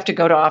voters have to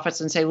go to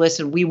office and say,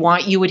 listen, we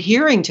want you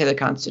adhering to the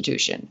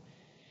Constitution.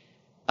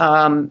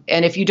 And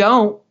if you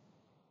don't,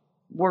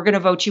 we're going to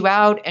vote you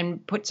out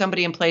and put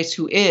somebody in place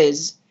who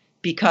is,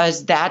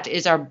 because that's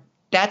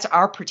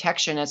our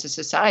protection as a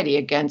society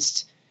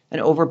against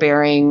an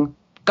overbearing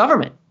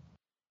government.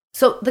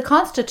 So the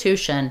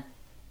Constitution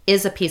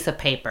is a piece of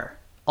paper,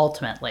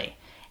 ultimately.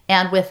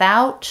 And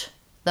without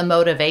the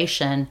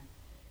motivation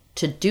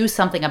to do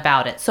something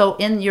about it. So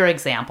in your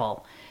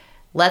example,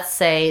 let's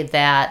say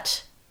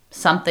that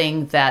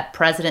something that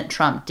President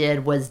Trump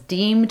did was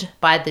deemed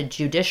by the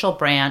judicial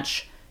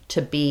branch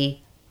to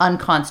be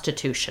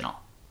unconstitutional.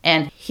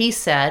 And he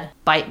said,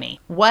 bite me.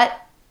 What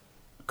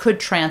could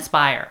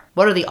transpire?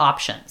 What are the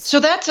options? So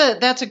that's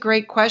a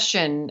great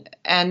question.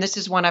 And this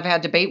is one I've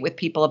had debate with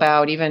people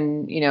about,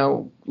 even,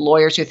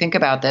 lawyers who think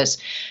about this.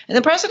 And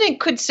the president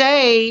could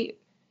say,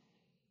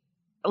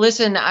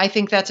 listen, I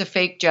think that's a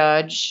fake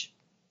judge.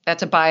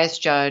 That's a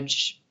biased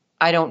judge.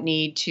 I don't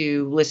need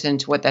to listen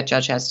to what that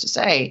judge has to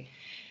say.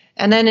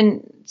 And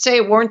then say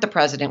it weren't the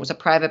president, it was a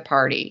private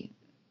party.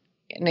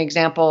 An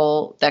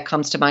example that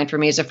comes to mind for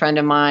me is a friend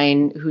of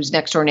mine whose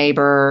next door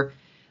neighbor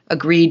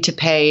agreed to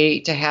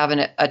pay to have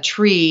a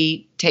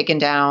tree taken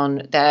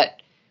down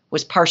that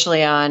was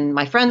partially on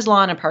my friend's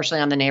lawn and partially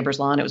on the neighbor's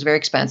lawn. It was very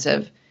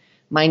expensive.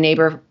 My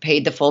neighbor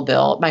paid the full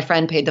bill. My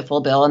friend paid the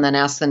full bill and then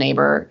asked the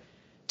neighbor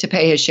to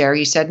pay his share.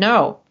 He said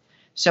no.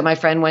 So my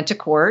friend went to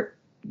court,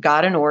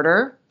 got an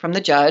order from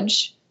the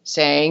judge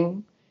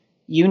saying,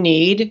 you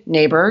need,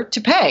 neighbor,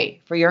 to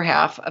pay for your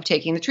half of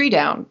taking the tree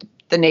down.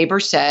 The neighbor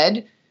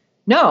said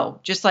no,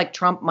 just like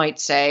Trump might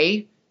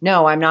say,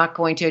 no, I'm not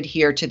going to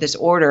adhere to this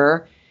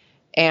order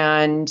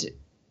and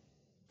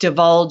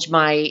divulge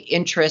my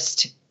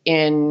interest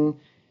in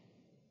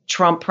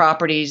Trump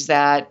properties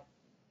that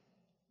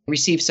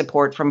receive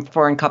support from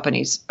foreign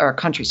companies or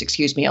countries,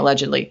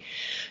 allegedly.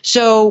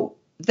 So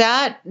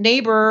that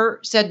neighbor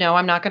said, no,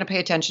 I'm not going to pay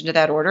attention to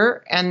that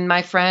order. And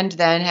my friend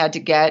then had to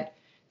get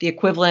the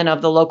equivalent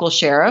of the local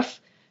sheriff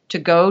to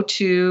go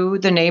to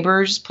the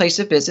neighbor's place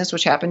of business,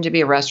 which happened to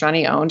be a restaurant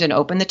he owned, and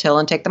open the till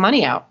and take the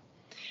money out.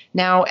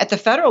 Now, at the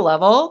federal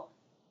level,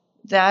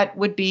 that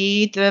would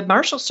be the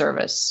Marshal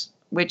Service,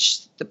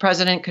 which the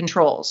president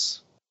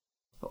controls.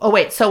 Oh,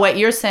 wait. So what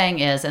you're saying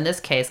is, in this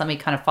case, let me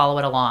kind of follow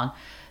it along.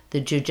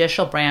 The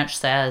judicial branch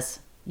says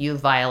you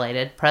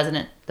violated.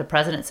 The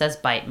president says,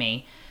 bite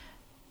me.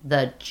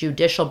 The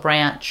judicial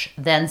branch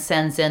then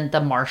sends in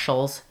the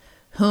marshals,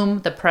 whom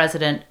the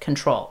president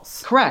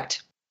controls.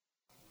 Correct.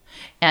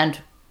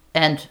 And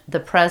the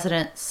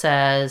president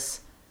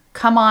says,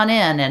 come on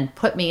in and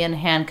put me in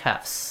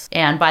handcuffs.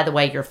 And by the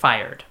way, you're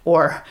fired.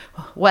 Or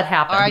what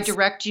happens? Or I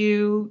direct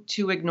you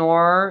to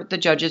ignore the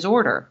judge's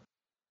order.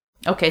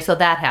 Okay, so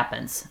that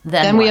happens.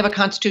 Then we have a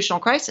constitutional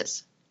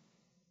crisis.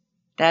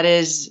 That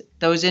is,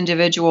 those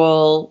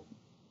individual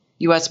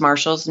U.S.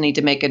 Marshals need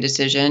to make a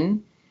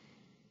decision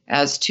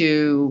as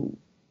to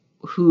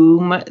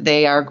whom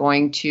they are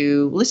going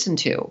to listen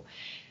to.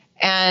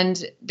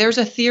 And there's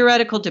a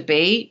theoretical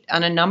debate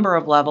on a number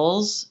of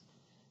levels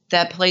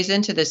that plays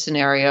into this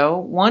scenario.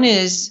 One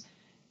is,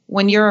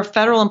 when you're a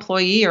federal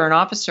employee or an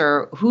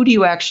officer, who do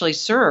you actually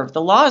serve?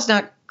 The law is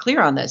not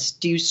clear on this.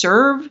 Do you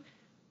serve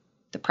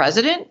the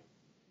president?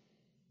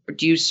 Or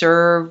do you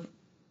serve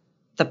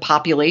the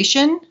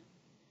population?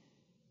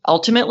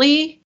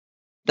 Ultimately,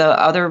 the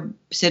other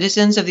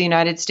citizens of the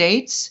United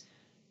States?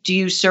 Do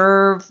you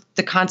serve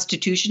the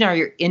Constitution? Are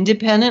you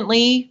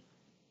independently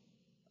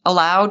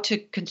allowed to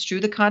construe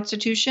the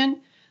Constitution?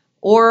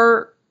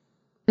 Or,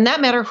 in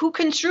that matter, who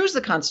construes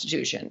the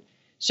Constitution?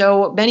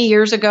 So many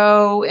years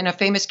ago, in a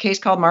famous case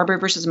called Marbury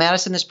versus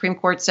Madison, the Supreme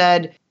Court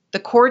said the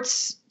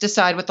courts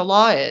decide what the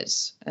law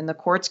is, and the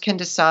courts can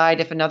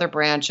decide if another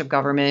branch of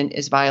government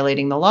is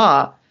violating the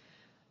law.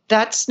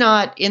 that's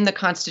not in the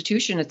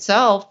Constitution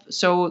itself.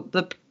 So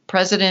the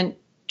President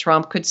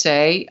Trump could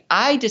say,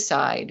 I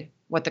decide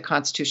what the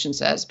Constitution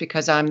says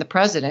because I'm the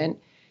president,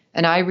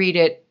 and I read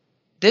it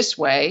this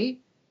way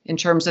in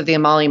terms of the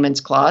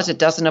emoluments clause. It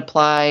doesn't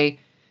apply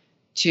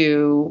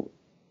to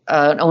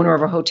an owner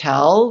of a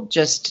hotel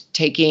just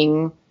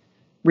taking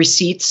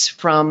receipts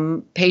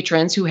from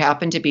patrons who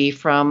happen to be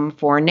from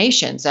foreign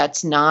nations.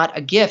 That's not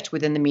a gift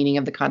within the meaning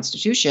of the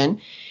Constitution.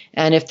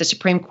 And if the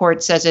Supreme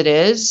Court says it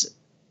is,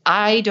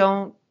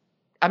 I'm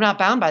not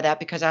bound by that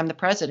because I'm the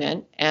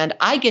president and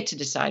I get to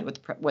decide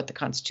what the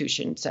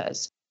Constitution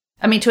says.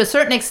 I mean, to a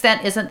certain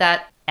extent, isn't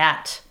that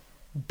at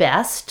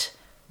best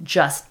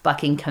just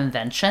bucking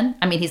convention?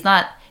 I mean, he's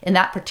not, in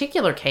that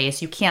particular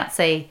case, you can't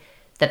say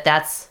that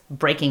that's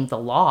breaking the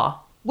law.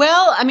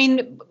 Well, I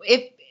mean,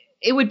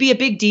 it would be a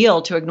big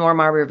deal to ignore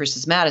Marbury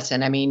versus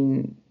Madison. I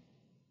mean,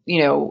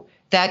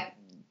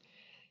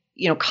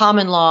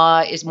 common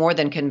law is more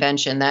than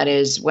convention. That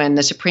is, when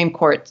the Supreme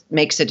Court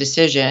makes a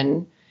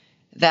decision,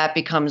 that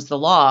becomes the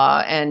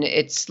law. And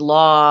it's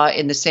law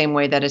in the same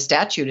way that a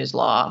statute is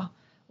law,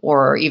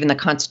 or even the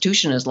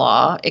Constitution is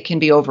law. It can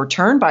be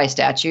overturned by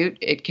statute.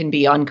 It can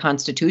be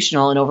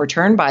unconstitutional and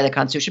overturned by the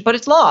Constitution, but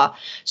it's law.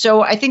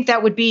 So I think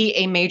that would be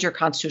a major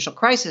constitutional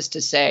crisis to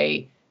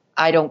say,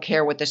 I don't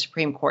care what the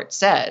Supreme Court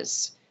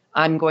says.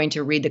 I'm going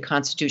to read the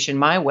Constitution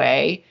my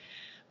way.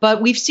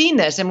 But we've seen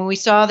this. I mean, we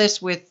saw this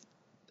with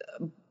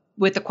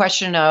the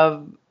question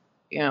of,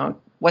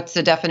 what's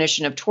the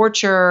definition of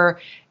torture,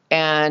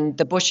 and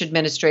the Bush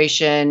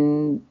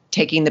administration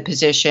taking the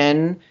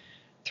position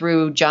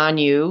through John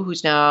Yoo,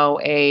 who's now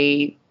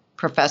a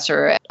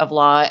professor of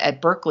law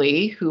at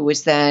Berkeley, who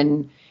was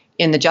then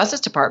in the Justice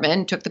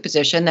Department, took the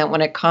position that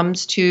when it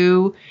comes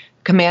to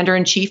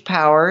commander-in-chief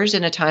powers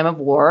in a time of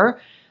war,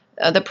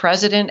 the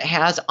president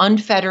has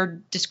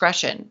unfettered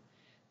discretion.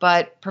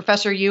 But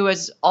Professor Yoo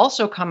has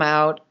also come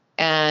out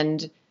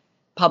and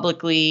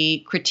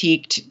publicly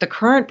critiqued the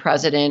current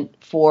president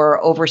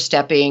for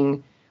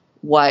overstepping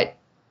what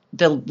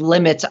the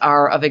limits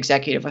are of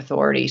executive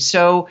authority.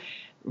 So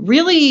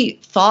really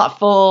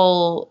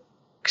thoughtful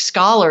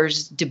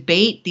scholars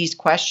debate these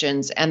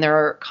questions, and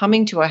they're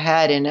coming to a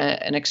head in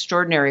an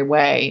extraordinary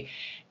way.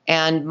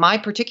 And my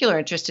particular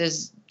interest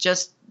is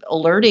just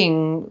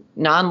alerting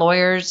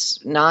non-lawyers,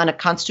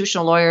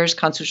 non-constitutional lawyers,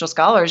 constitutional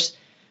scholars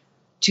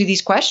to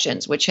these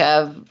questions, which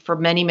have for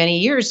many, many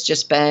years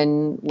just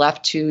been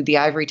left to the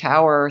ivory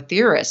tower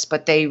theorists,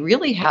 but they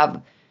really have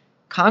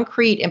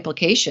concrete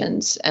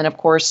implications. And of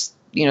course,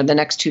 the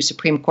next two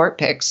Supreme Court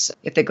picks,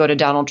 if they go to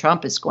Donald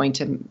Trump, is going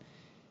to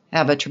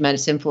have a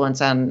tremendous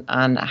influence on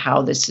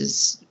how this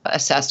is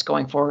assessed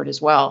going forward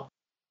as well.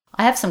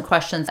 I have some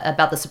questions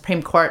about the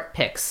Supreme Court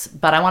picks,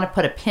 but I want to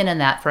put a pin in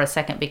that for a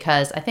second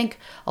because I think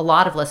a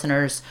lot of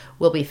listeners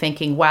will be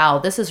thinking, wow,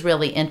 this is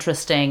really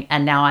interesting,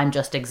 and now I'm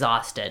just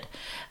exhausted.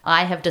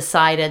 I have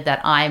decided that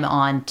I'm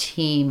on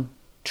Team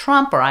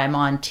Trump, or I'm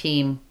on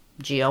Team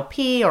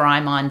GOP, or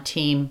I'm on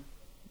Team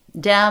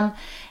Dem,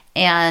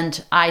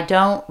 and I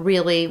don't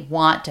really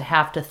want to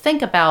have to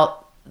think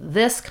about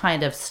this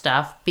kind of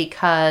stuff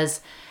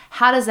because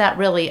how does that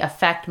really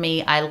affect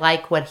me? I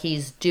like what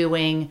he's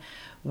doing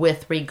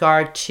with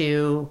regard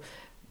to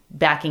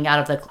backing out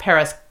of the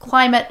Paris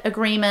Climate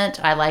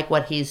Agreement. I like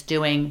what he's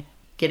doing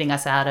getting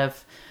us out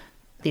of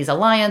these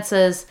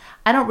alliances.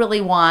 I don't really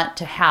want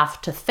to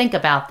have to think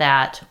about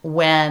that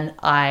when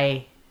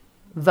I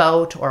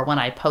vote or when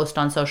I post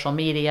on social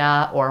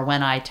media or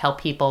when I tell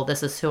people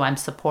this is who I'm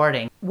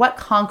supporting. What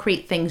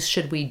concrete things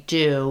should we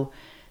do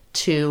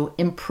to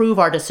improve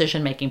our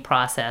decision-making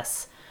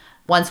process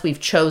once we've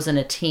chosen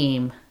a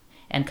team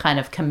and kind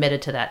of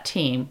committed to that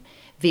team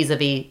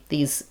vis-a-vis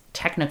these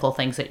technical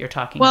things that you're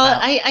talking about? Well,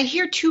 I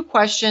hear two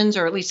questions,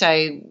 or at least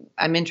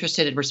I'm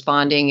interested in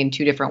responding in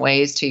two different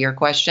ways to your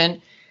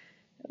question.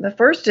 The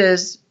first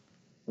is,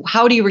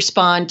 how do you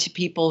respond to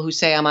people who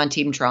say I'm on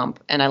Team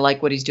Trump and I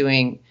like what he's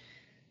doing?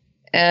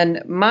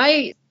 And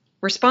my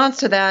response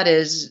to that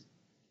is,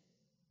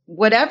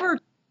 whatever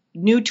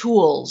new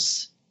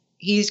tools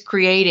he's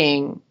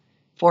creating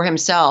for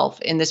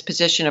himself in this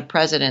position of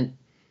president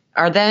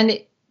are then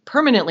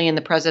permanently in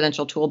the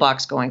presidential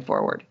toolbox going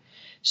forward.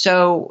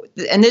 So,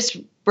 and this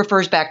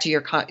refers back to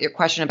your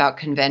question about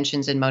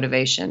conventions and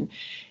motivation.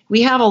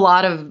 We have a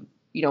lot of,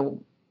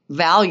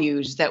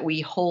 values that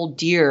we hold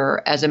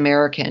dear as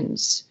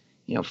Americans,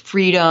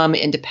 freedom,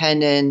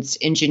 independence,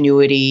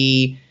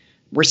 ingenuity,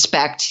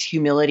 respect,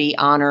 humility,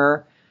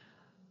 honor.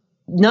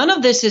 None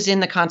of this is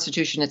in the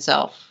Constitution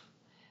itself.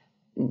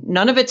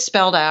 None of it's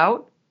spelled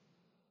out.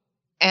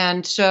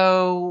 And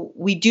so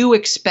we do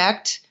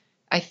expect,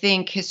 I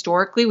think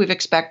historically, we've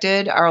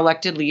expected our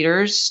elected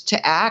leaders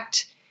to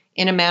act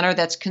in a manner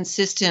that's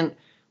consistent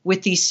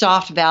with these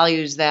soft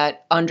values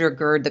that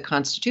undergird the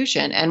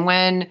Constitution. And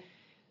when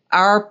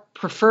our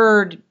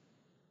preferred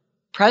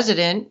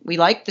president, we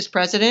like this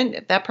president,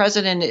 if that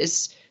president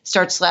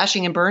starts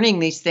slashing and burning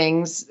these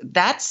things,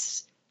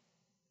 that's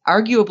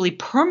arguably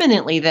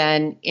permanently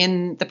then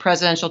in the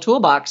presidential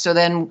toolbox. So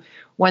then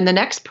when the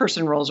next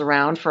person rolls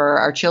around for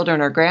our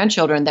children or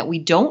grandchildren that we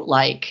don't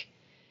like,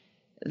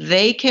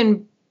 they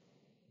can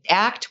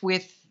act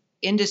with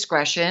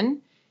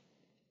indiscretion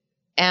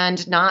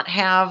and not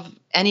have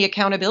any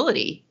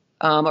accountability,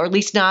 or at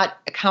least not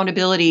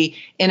accountability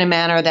in a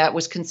manner that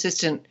was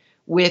consistent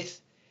with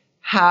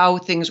how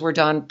things were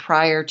done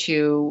prior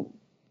to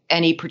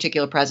any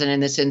particular president, in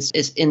this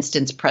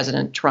instance,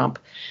 President Trump.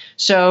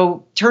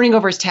 So turning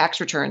over his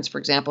tax returns, for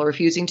example,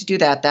 refusing to do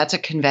that, that's a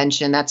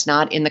convention. That's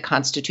not in the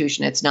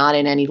Constitution. It's not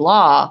in any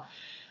law.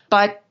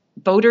 But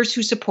voters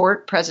who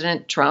support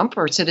President Trump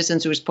or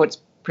citizens who support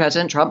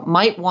President Trump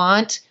might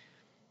want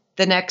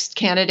the next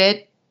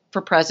candidate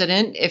for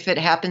president, if it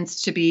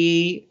happens to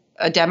be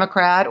a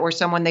Democrat or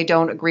someone they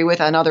don't agree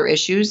with on other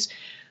issues,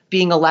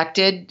 being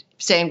elected,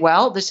 saying,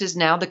 well, this is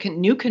now the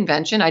new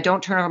convention. I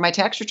don't turn over my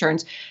tax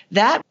returns.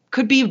 That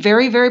could be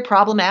very, very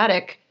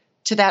problematic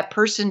to that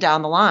person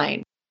down the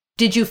line.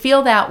 Did you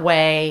feel that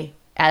way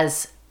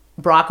as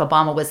Barack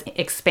Obama was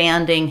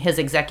expanding his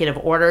executive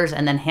orders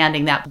and then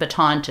handing that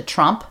baton to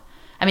Trump?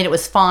 I mean, it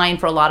was fine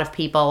for a lot of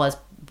people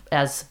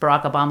as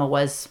Barack Obama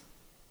was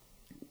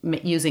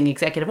using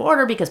executive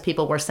order because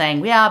people were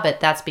saying, yeah,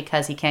 but that's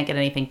because he can't get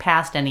anything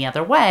passed any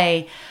other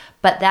way.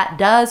 But that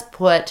does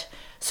put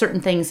certain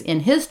things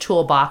in his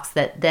toolbox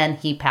that then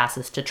he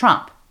passes to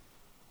Trump.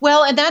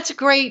 Well, and that's a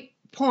great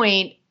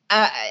point.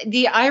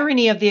 The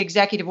irony of the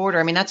executive order,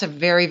 I mean, that's a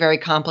very, very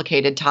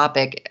complicated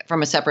topic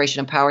from a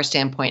separation of power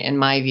standpoint, in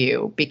my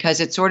view,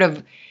 because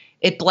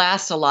it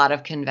blasts a lot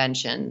of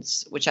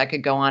conventions, which I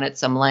could go on at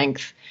some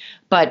length.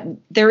 But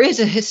there is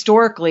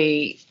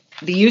historically,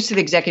 the use of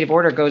the executive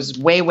order goes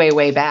way, way,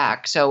 way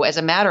back. So as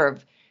a matter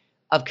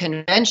of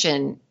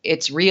convention,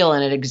 it's real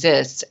and it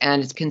exists,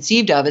 and it's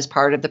conceived of as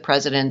part of the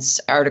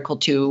president's Article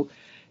 2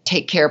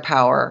 take care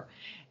power.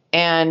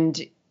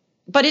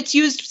 But it's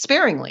used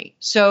sparingly.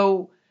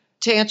 So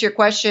to answer your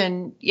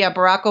question, yeah,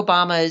 Barack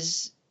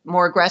Obama's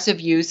more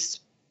aggressive use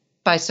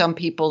by some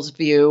people's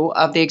view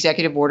of the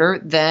executive order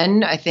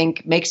then I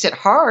think makes it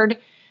hard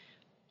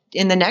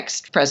in the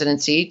next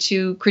presidency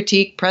to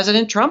critique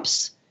President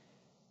Trump's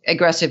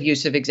aggressive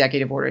use of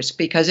executive orders,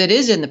 because it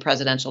is in the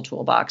presidential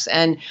toolbox.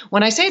 And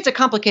when I say it's a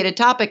complicated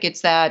topic,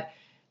 it's that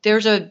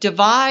there's a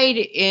divide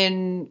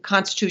in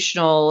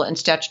constitutional and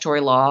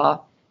statutory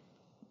law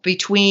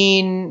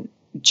between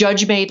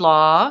judge-made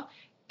law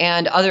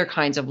and other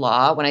kinds of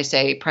law, when I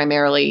say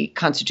primarily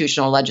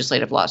constitutional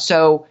legislative law.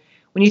 So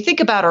when you think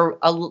about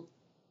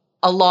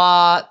a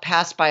law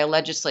passed by a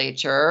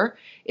legislature,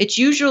 it's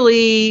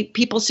usually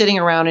people sitting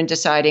around and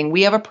deciding,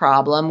 we have a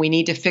problem, we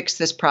need to fix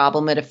this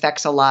problem, it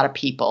affects a lot of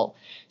people.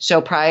 So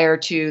prior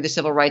to the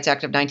Civil Rights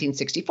Act of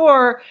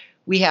 1964,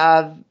 we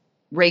have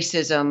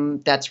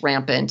racism that's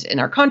rampant in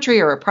our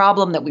country, or a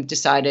problem that we've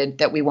decided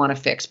that we want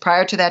to fix.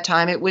 Prior to that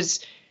time, it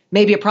was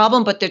maybe a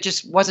problem, but there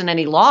just wasn't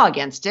any law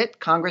against it.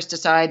 Congress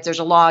decides there's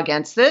a law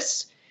against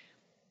this,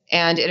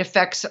 and it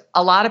affects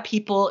a lot of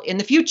people in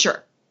the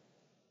future.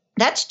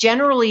 That's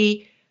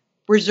generally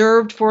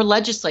reserved for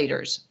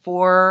legislators,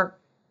 for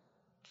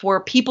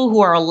people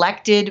who are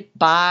elected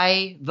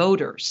by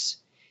voters.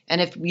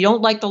 And if you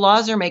don't like the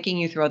laws they're making,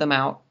 you throw them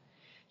out.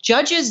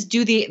 Judges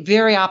do the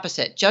very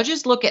opposite.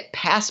 Judges look at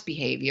past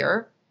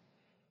behavior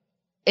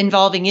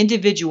involving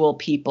individual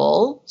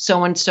people.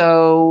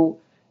 So-and-so,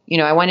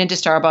 I went into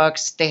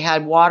Starbucks, they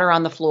had water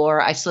on the floor,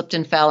 I slipped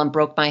and fell and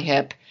broke my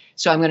hip,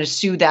 so I'm going to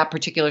sue that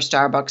particular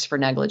Starbucks for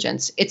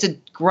negligence. It's a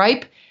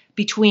gripe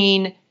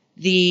between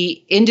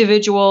the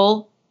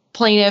individual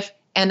plaintiff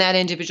and that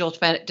individual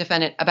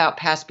defendant about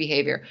past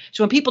behavior.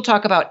 So when people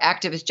talk about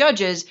activist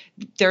judges,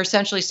 they're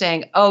essentially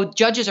saying, oh,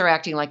 judges are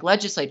acting like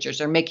legislatures.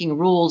 They're making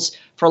rules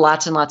for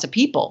lots and lots of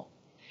people.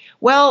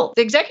 Well,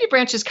 the executive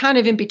branch is kind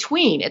of in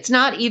between. It's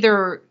not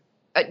either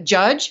a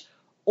judge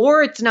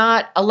or it's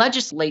not a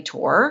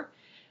legislator.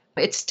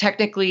 It's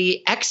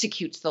technically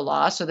executes the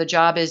law. So the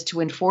job is to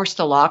enforce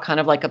the law,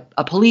 kind of like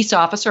a police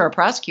officer or a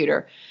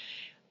prosecutor.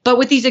 But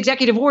with these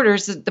executive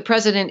orders, the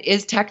president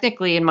is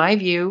technically, in my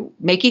view,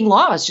 making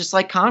laws just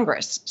like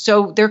Congress.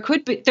 So there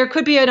could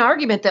be an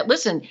argument that,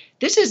 listen,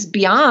 this is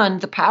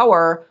beyond the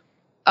power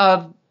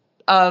of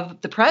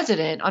the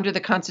president under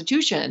the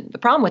Constitution. The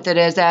problem with it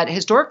is that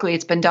historically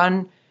it's been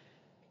done,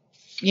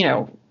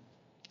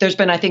 there's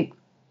been, I think,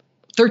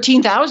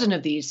 13,000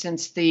 of these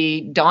since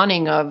the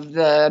dawning of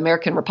the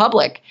American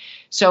Republic.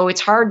 So it's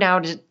hard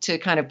now to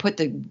kind of put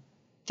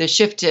the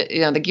shift,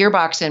 the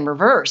gearbox in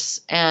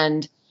reverse.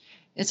 And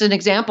it's an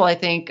example, I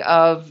think,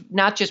 of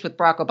not just with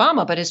Barack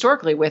Obama, but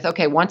historically with,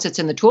 okay, once it's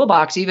in the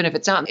toolbox, even if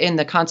it's not in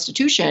the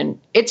Constitution,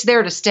 it's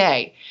there to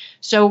stay.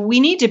 So we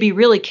need to be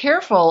really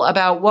careful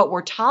about what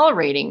we're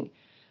tolerating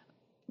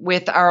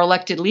with our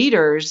elected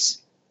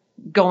leaders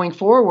going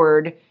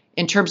forward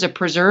in terms of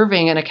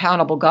preserving an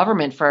accountable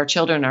government for our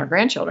children and our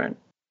grandchildren.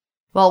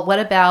 Well, what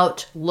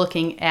about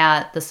looking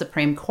at the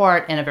Supreme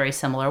Court in a very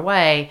similar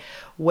way,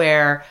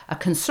 where a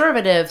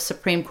conservative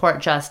Supreme Court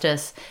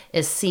justice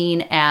is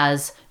seen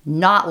as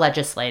not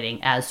legislating,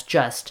 as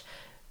just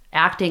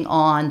acting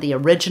on the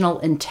original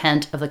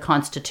intent of the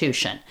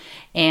Constitution.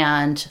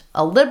 And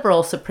a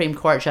liberal Supreme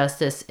Court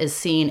justice is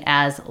seen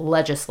as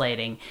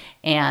legislating,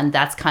 and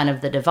that's kind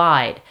of the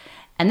divide.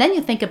 And then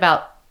you think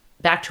about,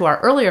 back to our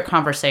earlier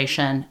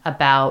conversation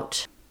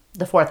about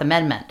the Fourth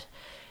Amendment.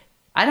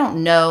 I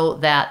don't know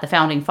that the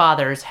Founding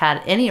Fathers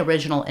had any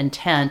original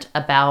intent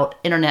about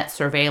internet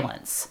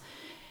surveillance.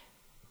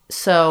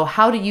 So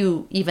how do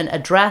you even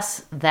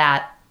address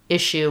that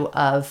issue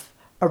of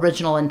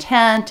original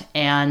intent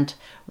and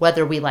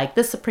whether we like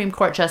this Supreme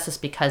Court justice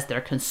because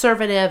they're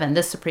conservative and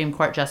this Supreme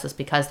Court justice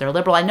because they're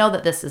liberal? I know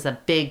that this is a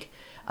big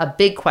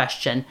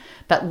question,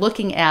 but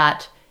looking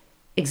at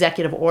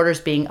executive orders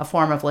being a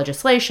form of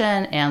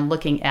legislation and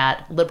looking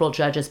at liberal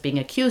judges being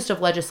accused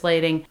of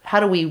legislating, how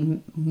do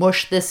we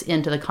mush this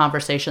into the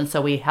conversation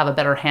so we have a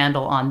better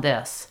handle on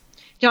this?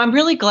 You know, I'm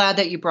really glad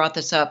that you brought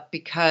this up,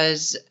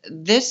 because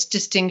this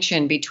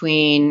distinction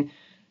between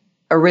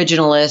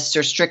originalists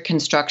or strict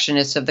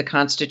constructionists of the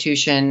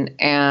Constitution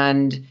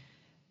and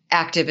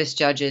activist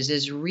judges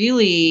is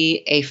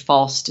really a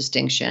false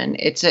distinction.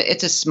 It's a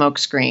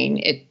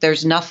smokescreen.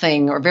 There's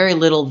nothing or very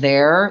little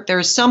there.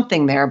 There's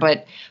something there,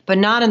 but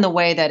not in the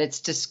way that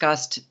it's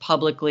discussed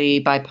publicly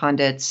by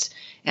pundits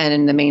and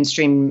in the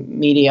mainstream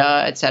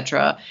media, et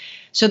cetera.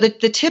 So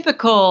the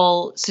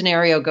typical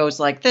scenario goes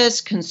like this.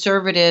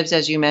 Conservatives,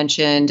 as you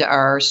mentioned,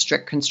 are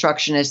strict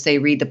constructionists. They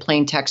read the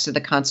plain text of the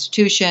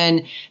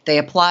Constitution. They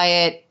apply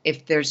it.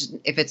 If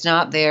it's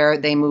not there,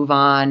 they move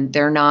on.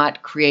 They're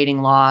not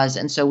creating laws.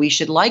 And so we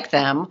should like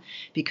them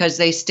because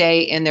they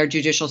stay in their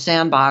judicial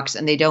sandbox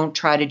and they don't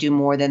try to do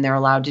more than they're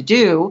allowed to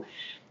do.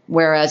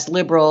 Whereas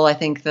liberal, I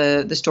think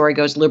the story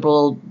goes,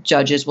 liberal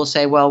judges will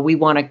say, well, we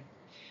want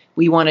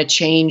to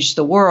change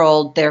the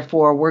world.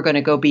 Therefore, we're going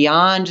to go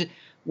beyond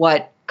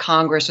what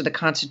Congress or the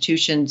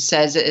Constitution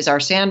says is our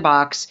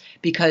sandbox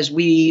because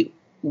we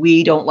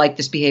don't like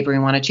this behavior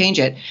and want to change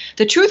it.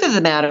 The truth of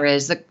the matter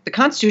is the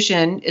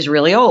Constitution is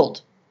really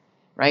old,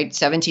 right?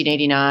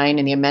 1789,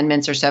 and the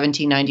amendments are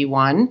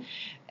 1791,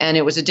 and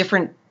it was a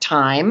different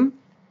time,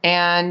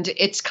 and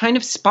it's kind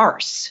of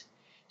sparse.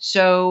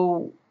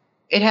 So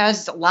it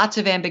has lots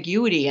of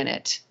ambiguity in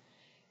it,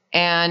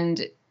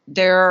 and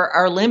there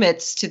are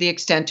limits to the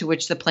extent to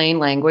which the plain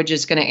language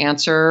is going to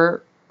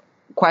answer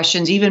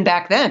questions even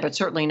back then, but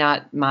certainly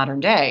not modern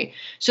day.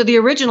 So the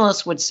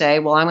originalists would say,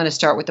 well, I'm going to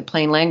start with the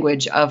plain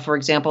language of, for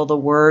example, the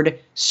word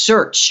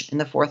search in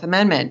the Fourth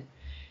Amendment.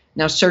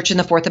 Now, search in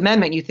the Fourth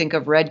Amendment, you think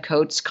of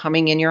redcoats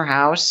coming in your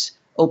house,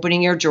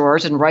 opening your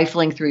drawers and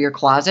rifling through your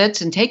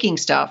closets and taking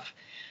stuff.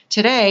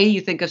 Today,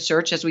 you think of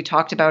search, as we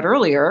talked about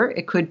earlier,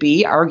 it could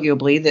be,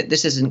 arguably, that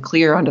this isn't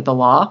clear under the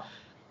law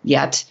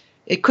yet.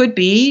 It could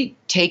be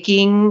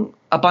taking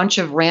a bunch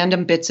of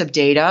random bits of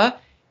data,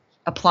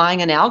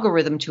 applying an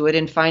algorithm to it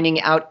and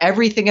finding out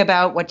everything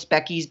about what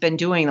Becky's been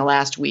doing the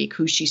last week,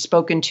 who she's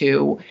spoken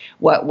to,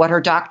 what her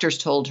doctors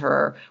told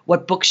her,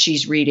 what books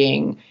she's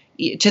reading,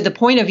 to the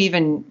point of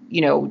even,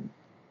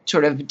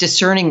 sort of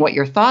discerning what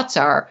your thoughts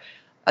are.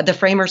 The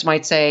framers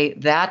might say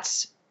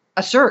that's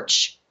a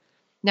search.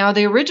 Now,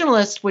 the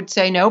originalist would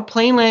say, no,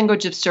 plain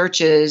language of search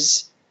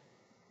is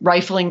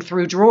rifling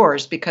through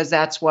drawers because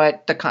that's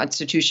what the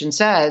Constitution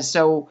says.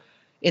 So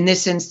in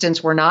this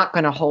instance, we're not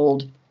going to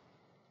hold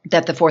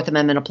that the Fourth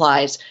Amendment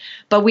applies.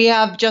 But we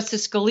have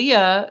Justice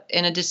Scalia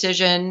in a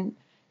decision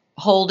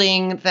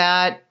holding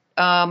that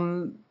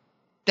that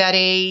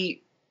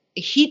a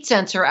heat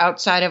sensor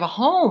outside of a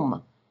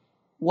home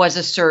was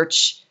a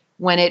search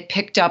when it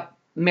picked up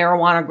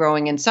marijuana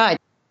growing inside.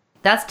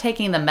 That's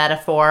taking the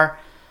metaphor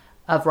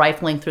of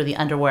rifling through the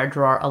underwear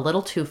drawer a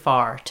little too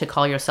far to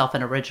call yourself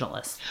an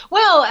originalist.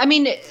 Well, I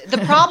mean, the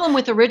problem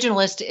with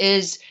originalist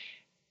is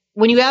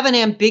when you have an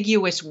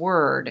ambiguous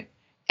word,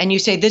 and you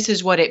say this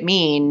is what it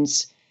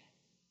means,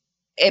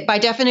 by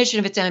definition,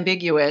 if it's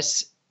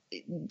ambiguous,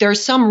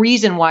 there's some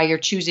reason why you're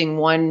choosing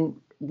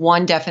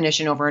one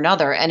definition over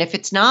another. And if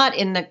it's not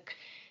in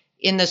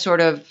the sort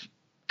of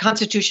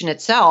Constitution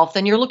itself,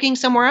 then you're looking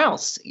somewhere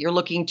else. You're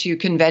looking to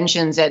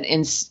conventions in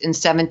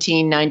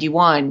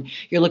 1791.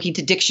 You're looking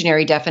to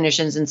dictionary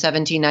definitions in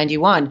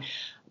 1791.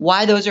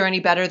 Why those are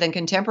any better than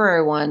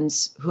contemporary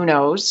ones, who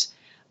knows?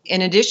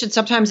 In addition,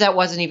 sometimes that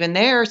wasn't even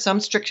there. Some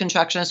strict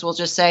constructionists will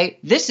just say,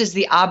 this is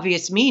the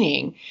obvious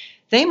meaning.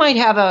 They might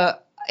have a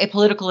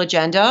political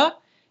agenda,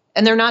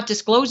 and they're not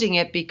disclosing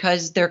it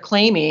because they're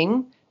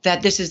claiming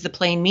that this is the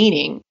plain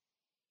meaning.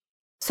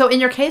 So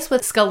in your case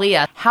with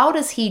Scalia, how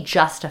does he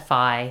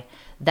justify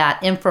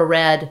that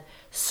infrared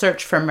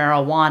search for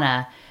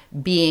marijuana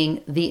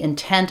being the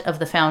intent of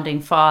the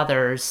Founding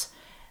Fathers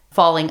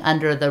falling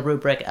under the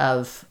rubric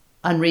of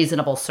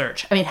unreasonable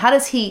search? I mean, how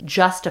does he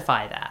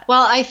justify that?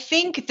 Well, I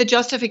think the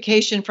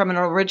justification from an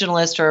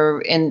originalist,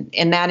 or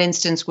in that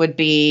instance, would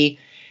be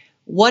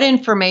what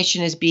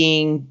information is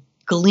being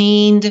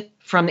gleaned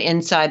from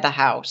inside the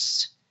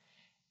house.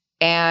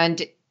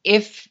 And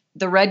if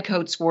the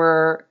redcoats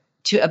were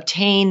to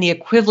obtain the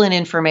equivalent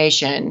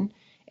information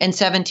in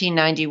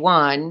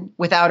 1791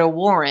 without a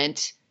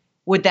warrant,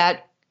 would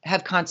that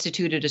have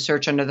constituted a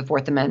search under the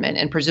Fourth Amendment.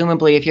 And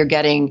presumably, if you're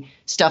getting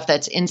stuff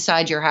that's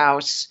inside your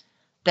house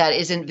that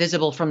isn't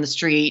visible from the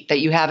street, that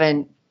you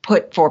haven't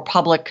put for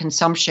public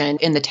consumption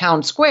in the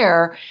town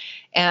square,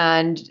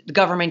 and the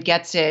government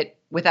gets it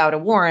without a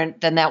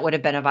warrant, then that would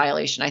have been a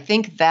violation. I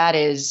think that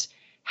is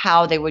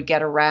how they would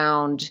get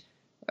around,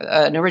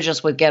 an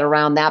originalist would get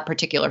around that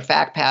particular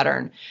fact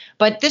pattern.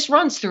 But this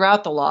runs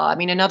throughout the law. I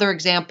mean, another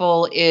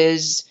example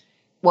is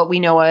what we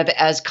know of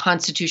as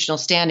constitutional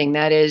standing.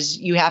 That is,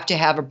 you have to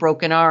have a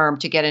broken arm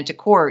to get into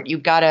court.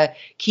 You've got to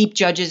keep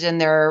judges in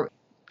their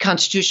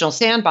constitutional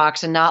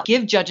sandbox and not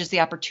give judges the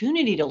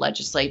opportunity to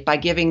legislate by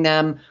giving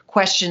them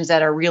questions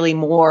that are really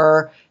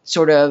more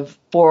sort of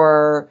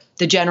for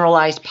the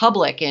generalized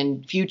public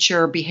and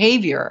future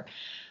behavior.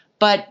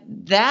 But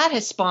that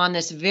has spawned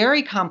this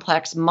very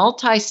complex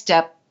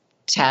multi-step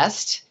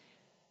test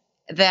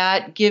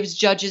that gives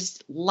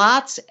judges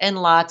lots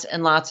and lots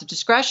and lots of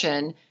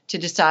discretion to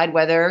decide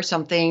whether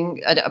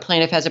a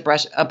plaintiff has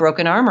a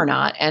broken arm or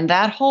not. And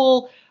that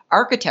whole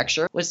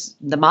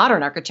the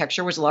modern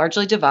architecture was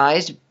largely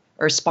devised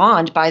or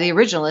spawned by the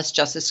originalist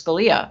Justice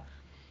Scalia.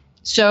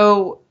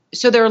 So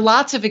there are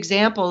lots of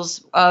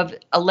examples of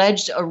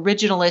alleged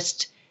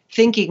originalist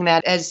thinking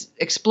that has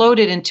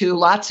exploded into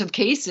lots of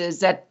cases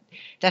that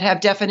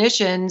have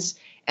definitions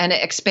and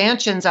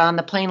expansions on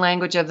the plain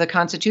language of the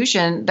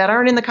Constitution that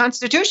aren't in the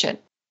Constitution.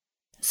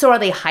 So are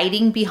they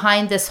hiding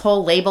behind this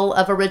whole label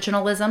of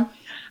originalism?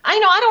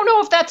 I don't know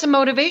if that's a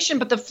motivation,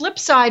 but the flip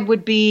side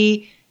would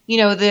be,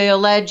 the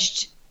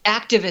alleged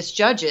activist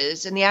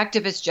judges, and the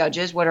activist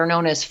judges, what are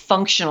known as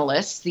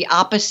functionalists, the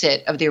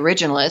opposite of the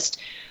originalist,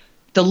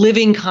 the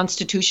living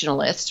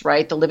constitutionalists,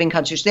 right? The living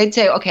constitution. They'd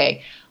say,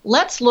 okay,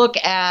 let's look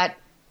at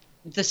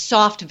the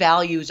soft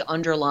values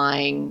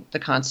underlying the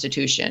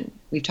Constitution.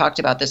 We've talked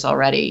about this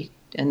already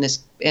in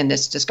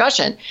this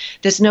discussion.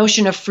 This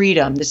notion of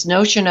freedom, this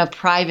notion of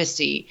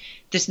privacy,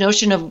 this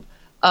notion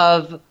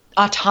of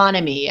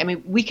autonomy. I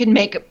mean, we can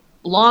make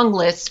long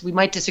lists we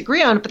might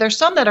disagree on, but there's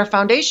some that are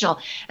foundational.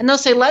 And they'll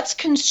say, let's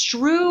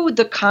construe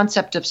the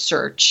concept of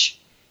search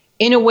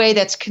in a way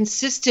that's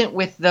consistent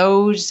with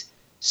those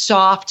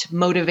soft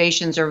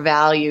motivations or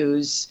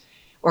values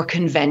or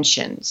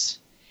conventions.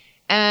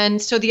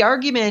 And so the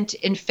argument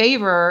in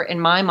favor, in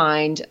my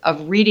mind,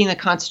 of reading the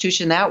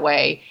Constitution that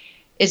way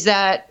is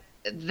that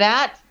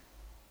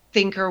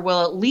thinker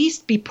will at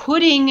least be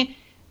putting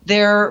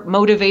their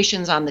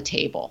motivations on the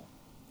table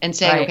and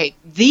saying, right, okay,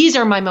 these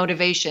are my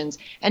motivations,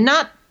 and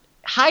not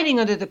hiding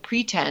under the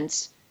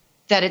pretense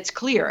that it's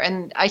clear.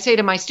 And I say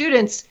to my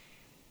students,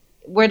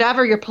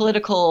 whatever your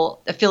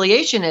political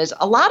affiliation is,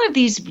 a lot of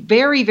these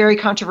very, very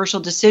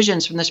controversial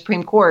decisions from the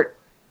Supreme Court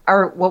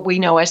are what we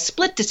know as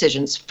split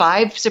decisions.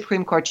 5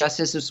 Supreme Court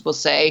justices will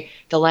say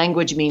the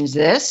language means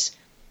this.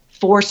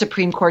 4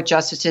 Supreme Court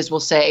justices will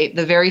say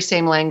the very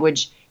same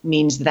language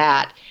means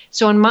that.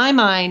 So in my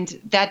mind,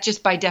 that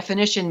just by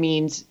definition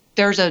means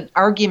there's an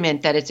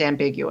argument that it's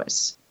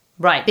ambiguous.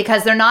 Right,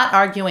 because they're not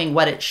arguing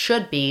what it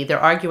should be. They're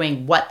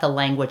arguing what the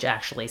language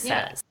actually says.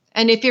 Yeah.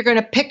 And if you're going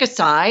to pick a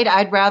side,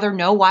 I'd rather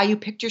know why you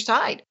picked your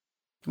side.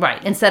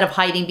 Right, instead of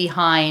hiding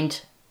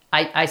behind,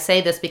 I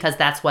say this because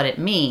that's what it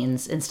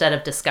means, instead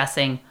of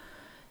discussing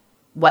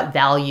what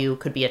value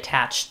could be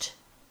attached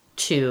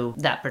to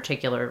that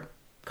particular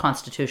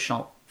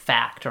constitutional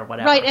fact or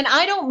whatever. Right, and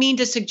I don't mean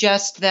to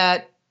suggest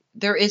that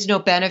there is no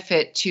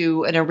benefit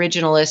to an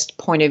originalist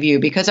point of view,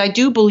 because I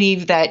do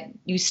believe that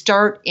you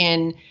start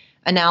in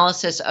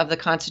analysis of the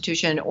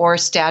Constitution or a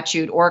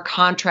statute or a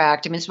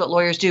contract. I mean, it's what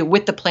lawyers do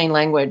with the plain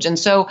language. And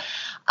so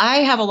I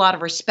have a lot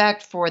of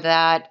respect for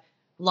that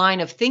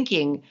line of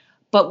thinking.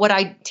 But what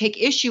I take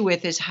issue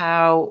with is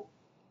how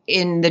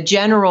in the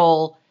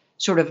general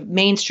sort of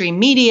mainstream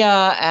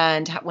media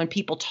and when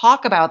people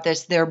talk about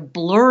this, they're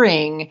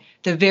blurring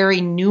the very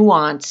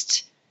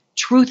nuanced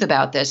truth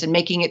about this and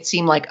making it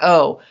seem like,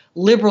 oh,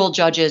 liberal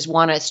judges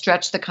want to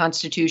stretch the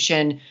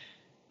Constitution,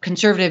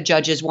 conservative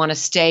judges want to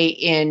stay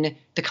in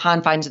the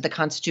confines of the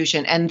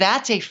Constitution. And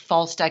that's a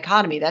false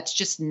dichotomy. That's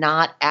just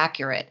not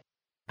accurate.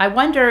 I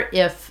wonder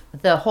if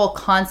the whole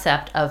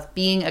concept of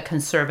being a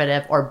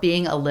conservative or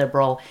being a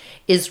liberal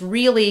is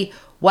really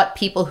what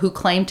people who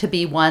claim to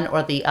be one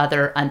or the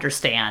other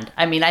understand.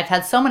 I mean, I've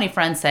had so many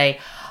friends say,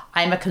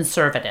 I'm a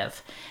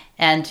conservative.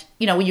 And,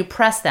 when you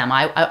press them,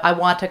 I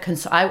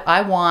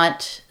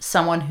want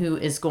someone who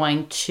is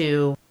going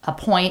to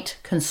appoint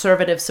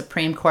conservative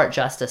Supreme Court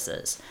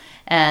justices.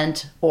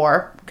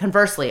 Or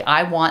conversely,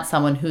 I want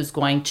someone who's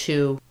going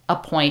to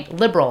appoint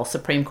liberal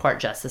Supreme Court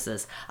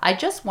justices. I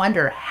just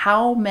wonder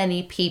how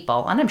many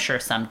people, and I'm sure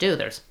some do,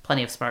 there's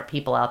plenty of smart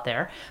people out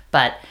there,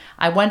 but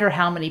I wonder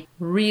how many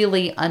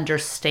really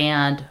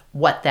understand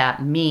what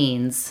that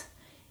means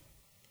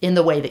in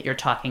the way that you're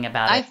talking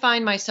about it. I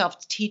find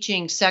myself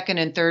teaching 2nd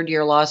and 3rd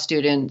year law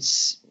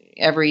students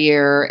every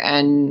year,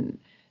 and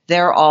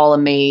they're all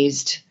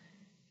amazed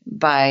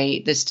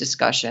by this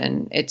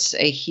discussion. It's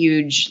a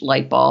huge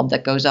light bulb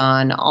that goes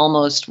on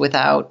almost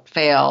without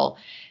fail.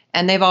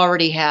 And they've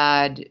already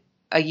had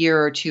a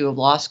year or two of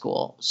law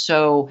school.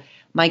 So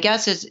my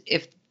guess is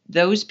if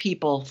those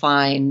people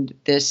find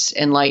this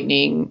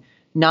enlightening.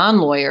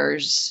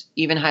 Non-lawyers,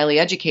 even highly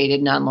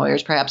educated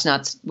non-lawyers, perhaps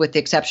not with the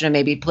exception of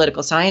maybe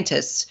political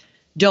scientists,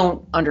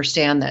 don't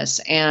understand this.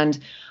 And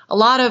a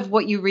lot of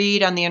what you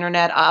read on the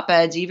internet,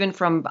 op-eds, even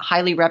from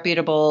highly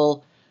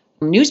reputable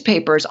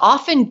newspapers,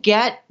 often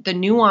get the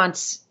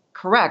nuance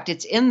correct.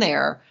 It's in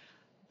there.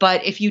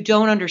 But if you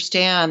don't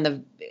understand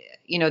the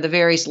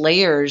various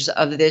layers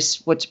of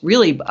this, what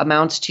really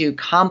amounts to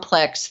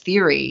complex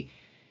theory,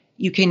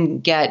 you can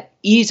get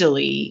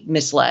easily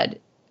misled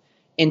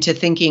into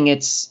thinking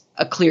it's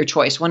a clear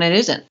choice when it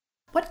isn't.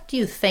 What do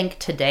you think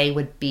today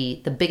would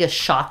be the biggest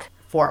shock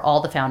for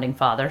all the founding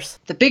fathers?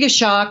 The biggest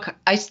shock,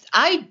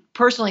 I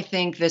personally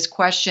think this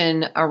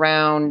question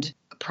around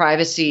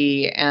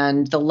privacy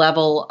and the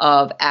level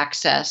of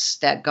access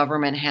that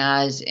government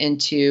has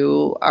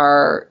into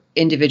our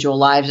individual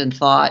lives and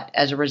thought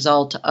as a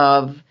result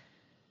of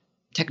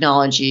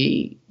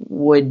technology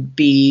would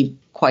be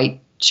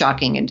quite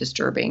shocking and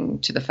disturbing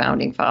to the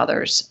founding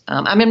fathers.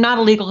 I'm not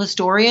a legal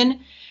historian,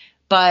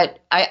 but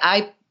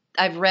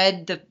I've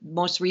read the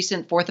most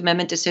recent Fourth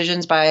Amendment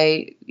decisions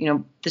by,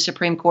 the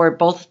Supreme Court,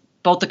 both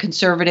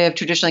the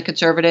traditionally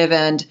conservative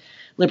and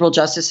liberal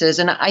justices.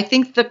 And I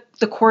think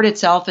the court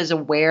itself is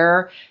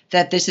aware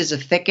that this is a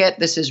thicket.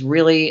 This is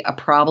really a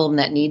problem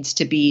that needs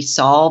to be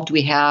solved.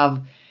 We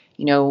have,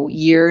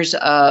 years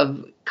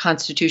of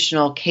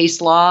constitutional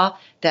case law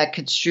that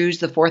construes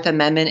the Fourth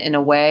Amendment in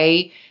a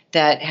way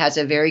that has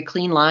a very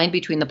clean line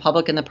between the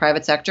public and the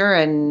private sector.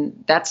 And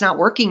that's not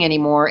working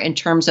anymore in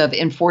terms of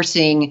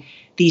enforcing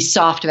these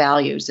soft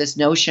values, this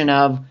notion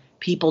of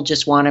people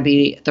just want to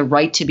be the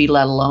right to be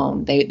let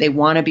alone. They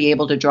want to be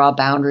able to draw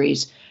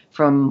boundaries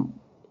from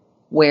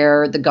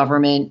where the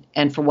government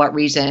and for what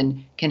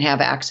reason can have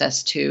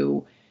access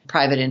to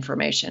private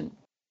information.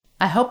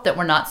 I hope that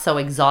we're not so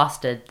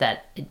exhausted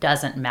that it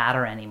doesn't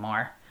matter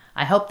anymore.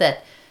 I hope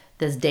that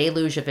this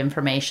deluge of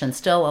information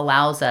still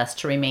allows us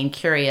to remain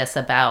curious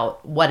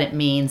about what it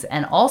means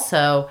and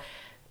also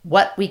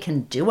what we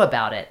can do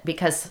about it,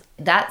 because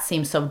that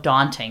seems so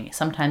daunting.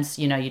 Sometimes,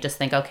 you just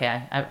think,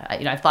 okay,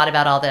 I've thought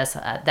about all this.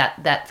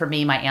 That for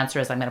me, my answer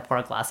is I'm going to pour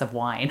a glass of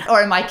wine,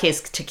 or in my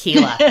case,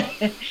 tequila.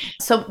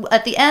 So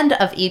at the end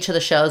of each of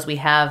the shows, we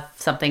have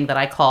something that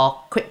I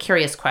call Quick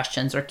Curious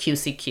Questions, or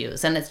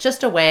QCQs. And it's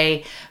just a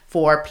way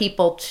for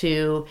people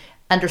to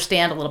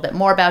understand a little bit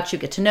more about you,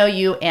 get to know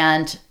you,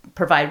 and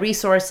provide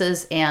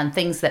resources and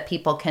things that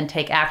people can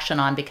take action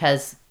on,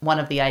 because one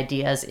of the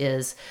ideas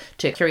is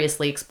to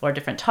curiously explore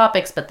different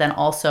topics, but then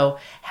also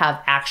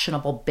have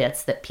actionable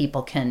bits that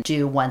people can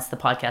do once the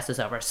podcast is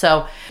over.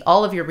 So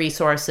all of your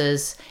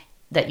resources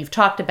that you've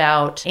talked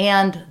about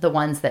and the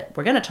ones that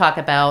we're going to talk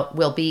about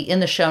will be in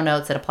the show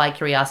notes at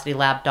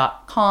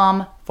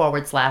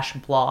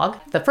appliedcuriositylab.com/blog.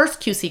 The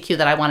first QCQ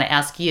that I want to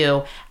ask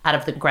you out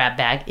of the grab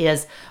bag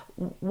is,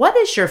 what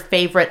is your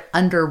favorite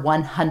under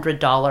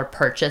 $100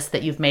 purchase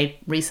that you've made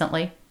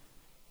recently?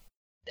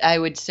 I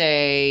would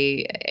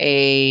say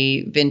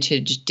a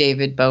vintage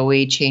David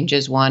Bowie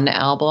Changes One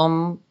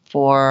album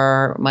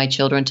for my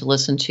children to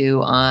listen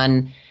to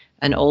on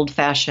an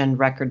old-fashioned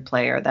record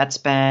player. That's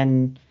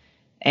been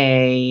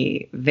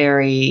a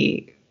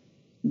very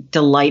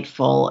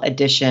delightful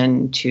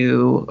addition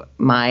to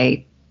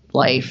my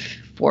life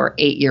for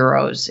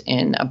 €8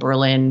 in a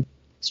Berlin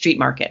street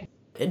market.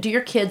 Do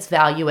your kids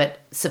value it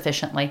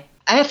sufficiently?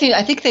 I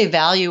think they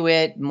value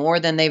it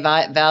more than they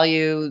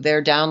value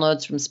their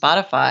downloads from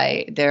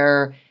Spotify.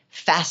 They're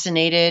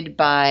fascinated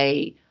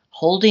by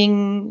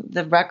holding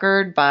the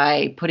record,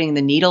 by putting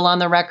the needle on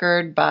the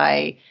record,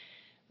 by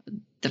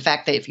the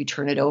fact that if you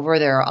turn it over,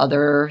 there are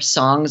other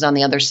songs on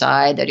the other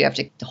side that you have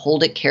to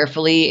hold it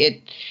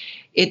carefully.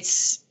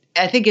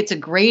 I think it's a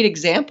great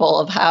example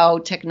of how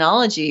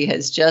technology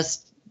has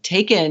just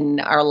taken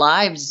our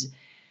lives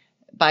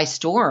by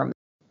storm.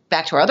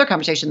 Back to our other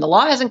conversation, the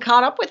law hasn't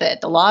caught up with it.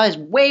 The law is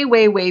way,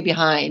 way, way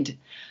behind.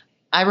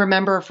 I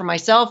remember for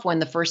myself when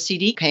the first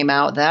CD came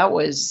out, that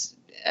was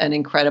an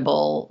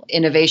incredible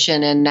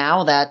innovation. And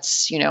now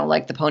that's,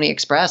 like the Pony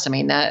Express. I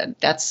mean,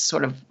 that's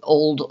sort of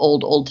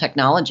old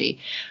technology.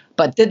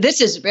 But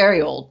this is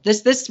very old.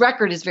 This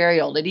record is very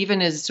old. It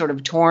even is sort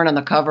of torn on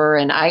the cover.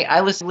 And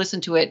I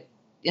listened to it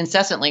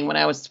incessantly when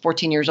I was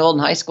 14 years old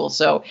in high school.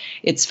 So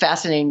it's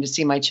fascinating to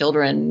see my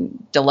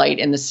children delight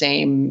in the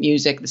same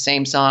music, the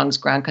same songs,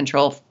 Ground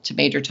Control to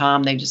Major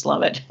Tom. They just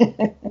love it.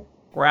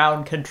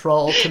 Ground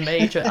Control to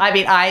Major. I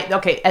mean,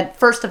 and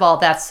first of all,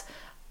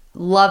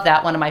 love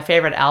that, one of my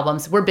favorite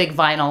albums. We're big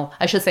vinyl.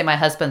 I should say my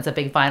husband's a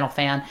big vinyl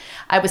fan.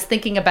 I was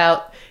thinking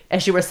about,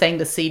 as you were saying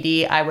the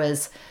CD, I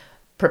was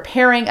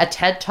preparing a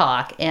TED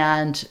Talk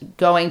and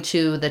going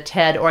to the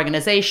TED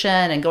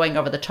organization and going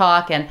over the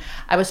talk. And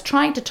I was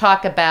trying to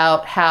talk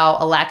about how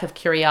a lack of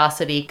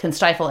curiosity can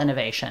stifle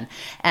innovation.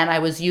 And I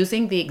was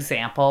using the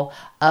example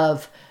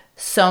of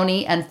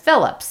Sony and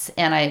Philips.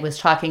 And I was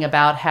talking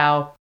about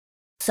how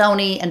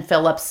Sony and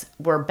Philips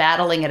were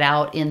battling it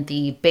out in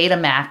the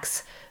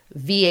Betamax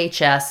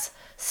VHS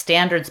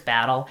standards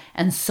battle,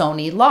 and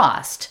Sony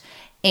lost.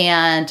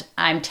 And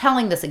I'm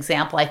telling this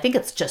example. I think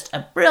it's just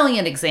a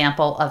brilliant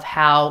example of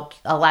how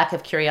a lack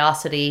of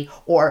curiosity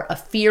or a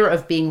fear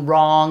of being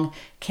wrong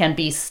can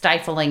be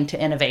stifling to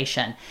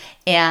innovation.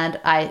 And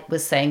I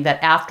was saying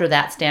that after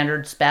that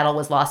standards battle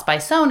was lost by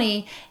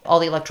Sony, all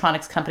the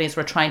electronics companies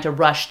were trying to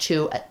rush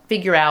to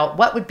figure out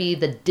what would be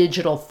the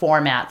digital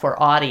format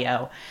for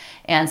audio.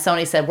 And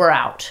Sony said, we're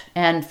out.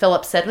 And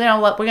Philips said, you know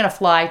what, we're going to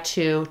fly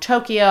to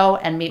Tokyo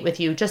and meet with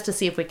you just to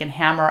see if we can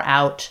hammer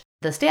out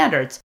the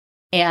standards.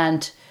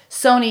 And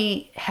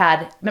Sony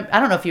had, I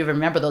don't know if you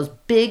remember those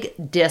big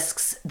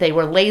discs. They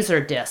were laser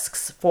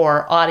discs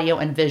for audio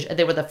and vision.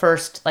 They were the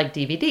first like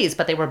DVDs,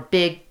 but they were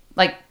big,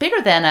 like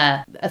bigger than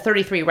a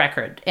 33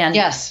 record. And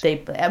yes,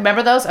 they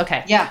remember those?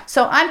 Okay. Yeah.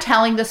 So I'm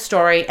telling the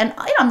story, and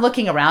I'm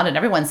looking around, and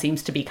everyone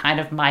seems to be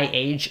kind of my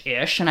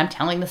age-ish, and I'm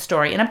telling the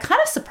story, and I'm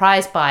kind of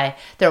surprised by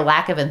their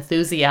lack of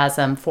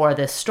enthusiasm for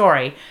this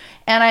story.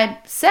 And I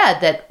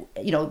said that,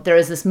 you know, there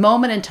is this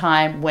moment in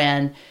time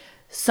when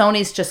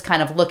Sony's just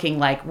kind of looking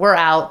like, we're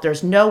out.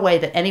 There's no way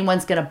that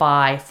anyone's going to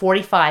buy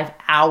 45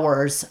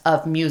 hours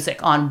of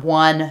music on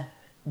one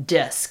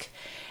disc.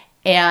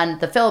 And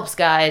the Philips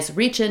guys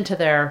reach into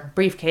their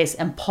briefcase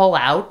and pull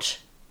out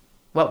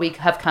what we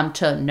have come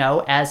to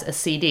know as a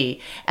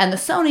CD. And the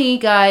Sony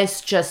guys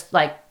just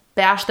like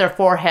bash their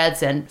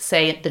foreheads and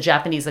say the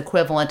Japanese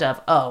equivalent of,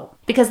 oh,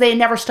 because they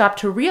never stopped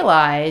to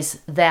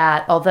realize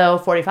that although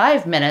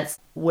 45 minutes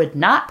would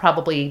not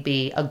probably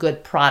be a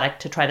good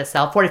product to try to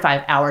sell,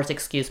 45 hours,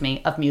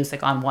 of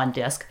music on one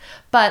disc,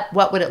 but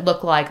what would it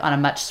look like on a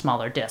much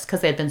smaller disc?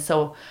 Because they'd been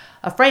so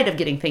afraid of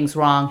getting things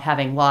wrong,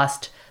 having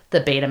lost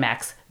the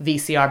Betamax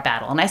VCR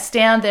battle. And I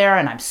stand there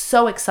and I'm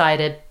so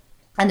excited,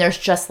 and there's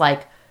just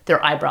like,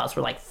 their eyebrows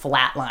were like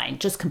flatlined,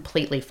 just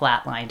completely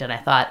flatlined. And I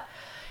thought,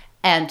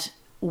 and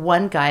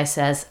one guy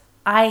says,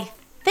 I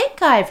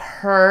think I've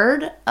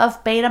heard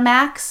of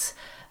Betamax,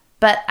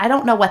 but I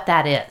don't know what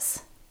that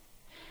is.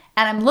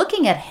 And I'm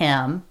looking at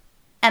him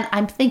and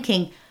I'm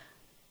thinking,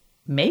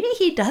 maybe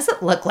he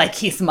doesn't look like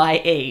he's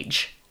my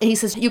age. And he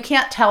says, you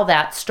can't tell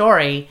that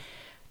story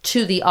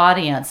to the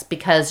audience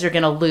because you're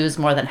going to lose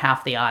more than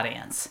half the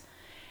audience.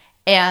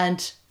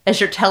 And as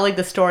you're telling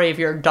the story of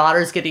your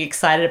daughters getting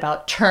excited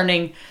about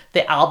turning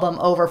the album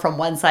over from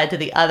one side to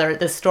the other,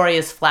 the story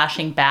is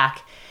flashing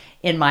back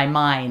in my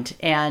mind,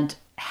 and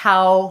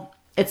how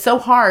it's so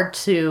hard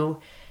to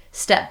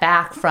step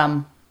back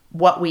from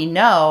what we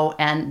know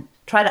and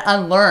try to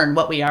unlearn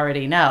what we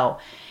already know.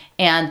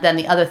 And then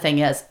the other thing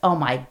is, oh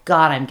my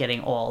God, I'm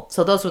getting old.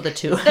 So those are the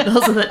two,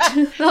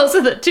 those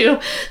are the two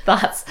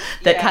thoughts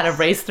that kind of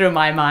raced through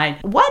my mind.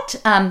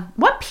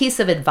 What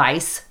piece of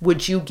advice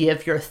would you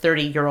give your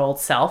 30-year-old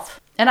self?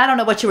 And I don't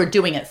know what you were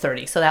doing at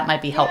 30, so that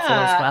might be helpful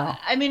as well.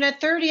 I mean,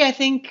 at 30, I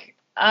think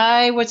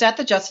I was at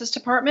the Justice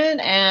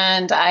Department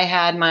and I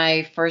had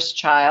my first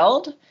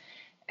child.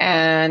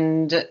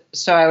 And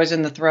so I was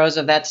in the throes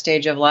of that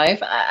stage of life.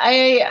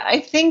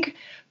 I think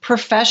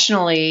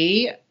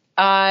professionally,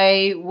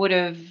 I would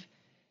have,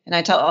 and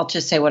I'll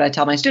just say what I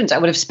tell my students, I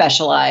would have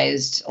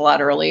specialized a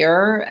lot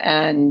earlier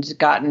and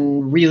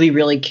gotten really,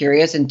 really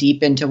curious and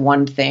deep into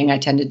one thing. I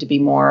tended to be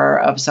more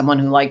of someone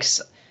who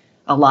likes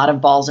a lot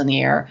of balls in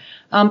the air.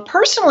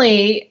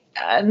 Personally,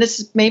 and this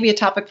is maybe a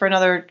topic for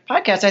another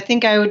podcast, I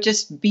think I would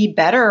just be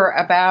better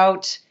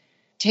about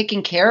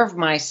taking care of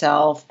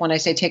myself. When I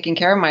say taking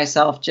care of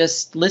myself,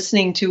 just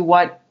listening to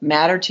what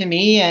mattered to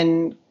me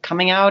and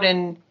coming out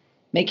and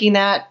making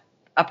that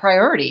a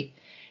priority.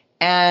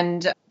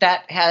 And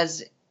that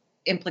has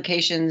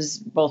implications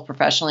both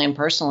professionally and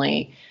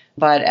personally.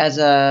 But as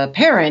a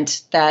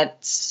parent,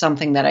 that's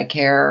something that I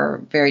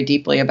care very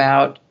deeply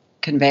about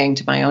conveying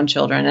to my own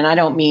children. And I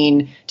don't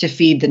mean to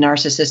feed the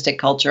narcissistic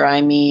culture.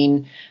 I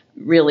mean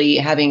really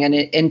having an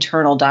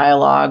internal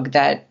dialogue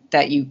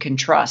that you can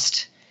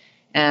trust.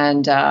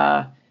 And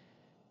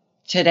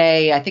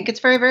today, I think it's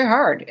very, very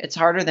hard. It's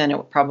harder than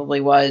it probably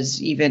was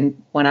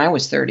even when I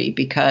was 30,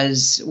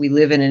 because we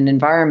live in an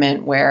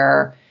environment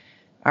where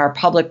our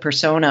public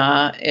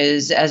persona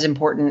is as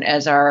important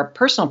as our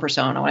personal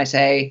persona. When I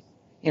say,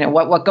 you know,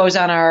 what goes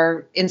on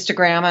our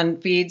Instagram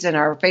and feeds and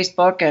our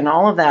Facebook and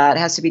all of that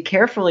has to be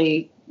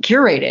carefully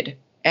curated.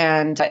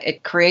 And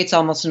it creates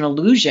almost an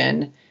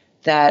illusion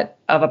that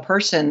of a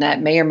person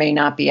that may or may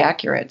not be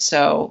accurate.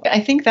 So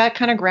I think that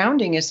kind of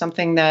grounding is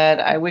something that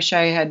I wish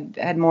I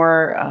had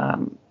more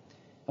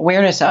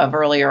awareness of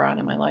earlier on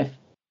in my life.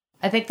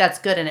 I think that's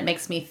good. And it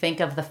makes me think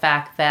of the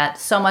fact that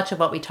so much of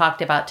what we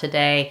talked about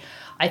today,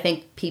 I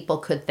think people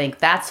could think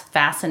that's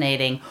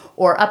fascinating,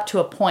 or up to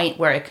a point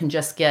where it can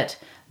just get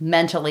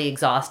mentally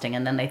exhausting.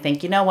 And then they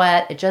think, you know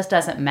what, it just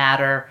doesn't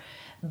matter.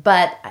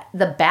 But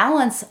the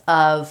balance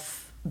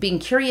of being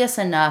curious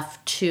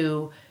enough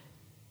to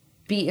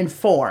be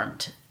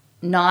informed,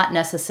 not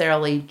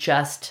necessarily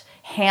just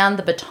hand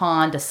the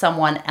baton to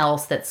someone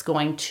else that's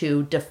going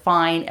to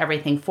define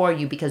everything for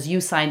you because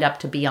you signed up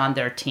to be on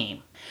their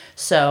team.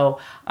 So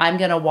I'm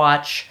going to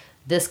watch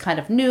this kind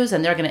of news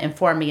and they're going to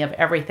inform me of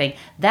everything.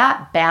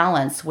 That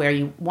balance where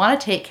you want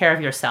to take care of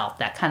yourself,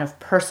 that kind of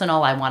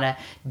personal, I want to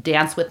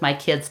dance with my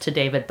kids to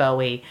David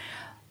Bowie,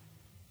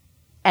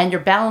 And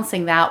you're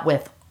balancing that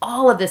with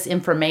all of this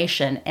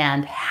information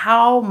and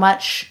how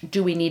much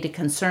do we need to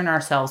concern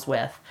ourselves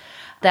with.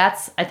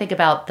 I think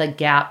about the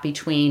gap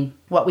between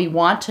what we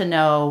want to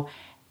know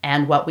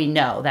and what we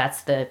know.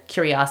 That's the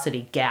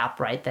curiosity gap,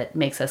 right? That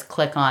makes us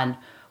click on,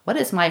 what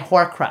is my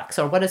Horcrux,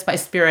 or what is my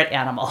spirit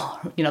animal?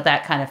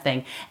 That kind of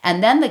thing.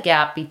 And then the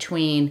gap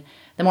between,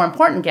 the more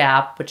important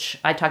gap, which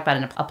I talk about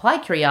in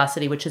applied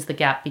curiosity, which is the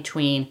gap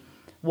between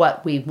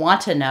what we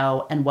want to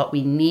know and what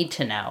we need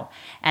to know.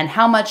 And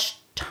how much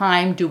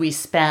time do we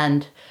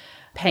spend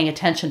paying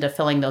attention to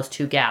filling those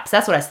two gaps?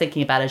 That's what I was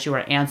thinking about as you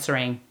were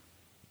answering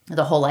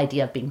the whole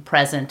idea of being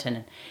present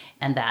and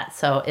that.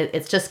 So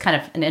it's just kind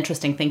of an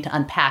interesting thing to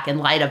unpack in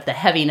light of the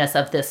heaviness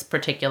of this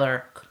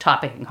particular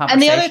topic and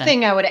conversation. And the other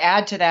thing I would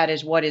add to that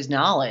is, what is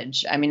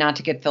knowledge? I mean, not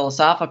to get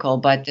philosophical,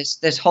 but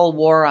this whole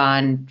war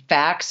on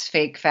facts,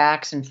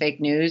 and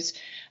fake news,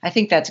 I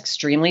think that's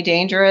extremely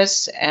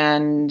dangerous.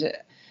 And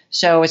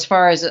so as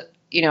far as,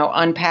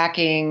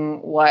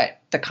 unpacking what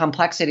the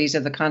complexities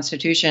of the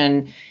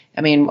Constitution,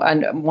 I mean,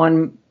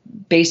 one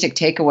basic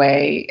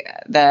takeaway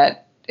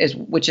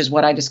which is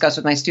what I discuss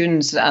with my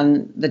students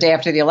on the day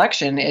after the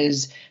election,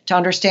 is to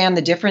understand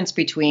the difference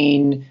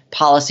between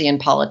policy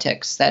and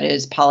politics. That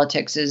is,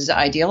 politics is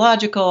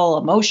ideological,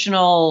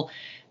 emotional,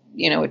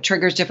 it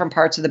triggers different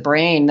parts of the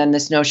brain than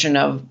this notion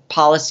of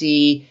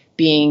policy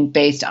being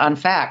based on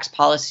facts.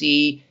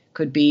 Policy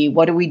could be,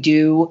 what do we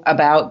do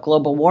about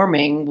global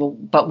warming?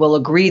 But we'll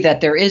agree that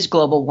there is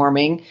global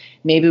warming.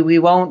 Maybe we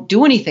won't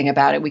do anything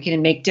about it. We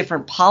can make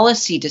different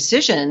policy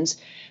decisions,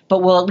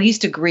 but we'll at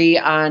least agree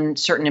on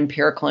certain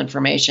empirical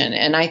information.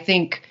 And I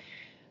think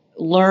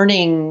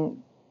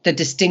learning the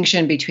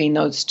distinction between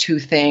those two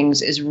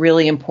things is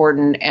really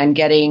important, and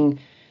getting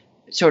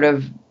sort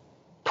of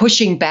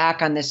pushing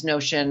back on this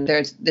notion.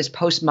 There's this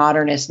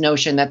postmodernist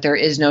notion that there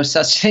is no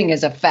such thing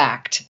as a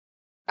fact.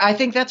 I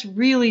think that's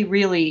really,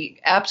 really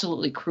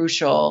absolutely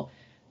crucial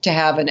to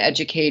have an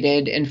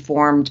educated,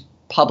 informed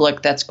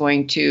public that's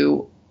going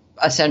to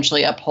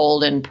essentially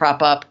uphold and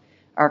prop up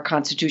our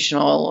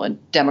constitutional and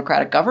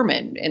democratic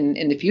government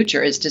in the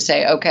future, is to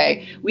say,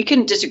 okay, we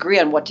can disagree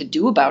on what to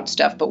do about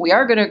stuff, but we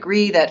are going to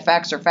agree that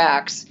facts are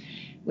facts.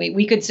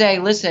 We could say,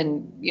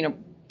 listen,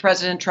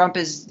 President Trump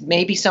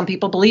maybe some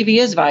people believe he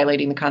is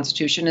violating the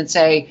Constitution, and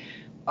say,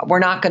 we're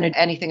not going to do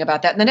anything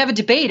about that. And then have a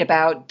debate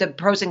about the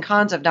pros and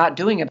cons of not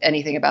doing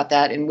anything about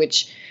that, in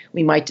which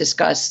we might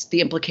discuss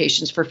the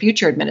implications for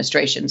future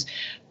administrations.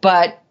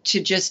 But to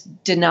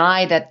just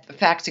deny that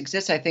facts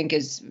exist, I think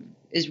is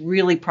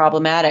really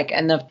problematic.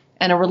 And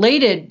a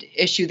related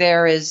issue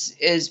there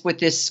is with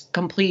this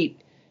complete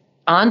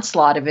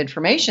onslaught of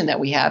information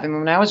that we have. I mean,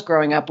 when I was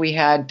growing up, we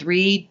had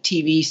 3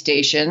 TV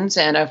stations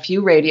and a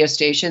few radio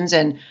stations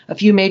and a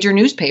few major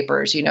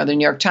newspapers, the New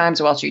York Times,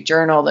 the Wall Street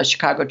Journal, the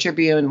Chicago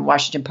Tribune,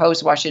 Washington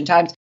Post, Washington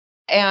Times.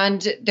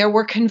 And there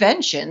were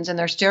conventions, and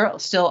there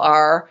still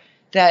are,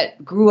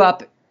 that grew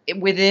up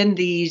within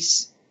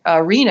these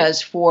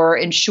arenas for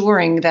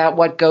ensuring that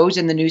what goes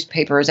in the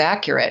newspaper is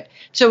accurate.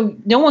 So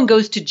no one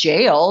goes to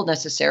jail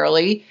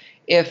necessarily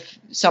if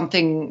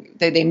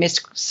they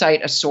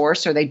miscite a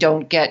source, or they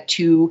don't get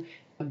 2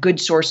 good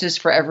sources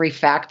for every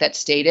fact that's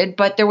stated.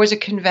 But there was a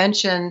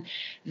convention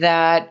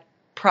that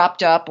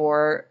propped up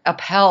or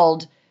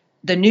upheld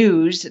the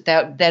news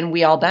that then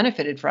we all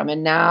benefited from.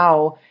 And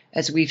now,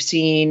 as we've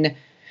seen,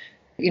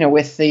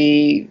 with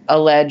the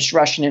alleged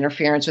Russian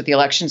interference with the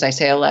elections, I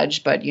say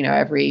alleged, but,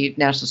 every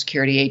national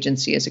security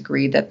agency has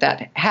agreed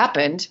that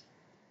happened.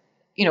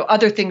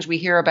 Other things we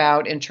hear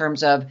about in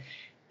terms of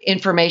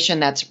information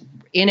that's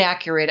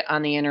inaccurate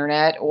on the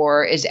internet,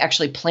 or is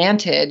actually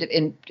planted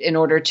in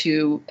order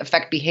to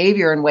affect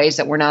behavior in ways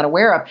that we're not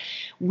aware of.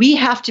 We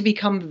have to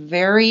become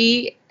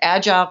very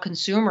agile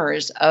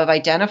consumers of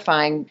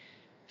identifying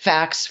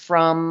facts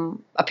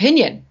from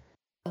opinion.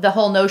 The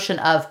whole notion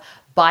of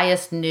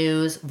biased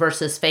news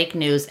versus fake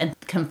news and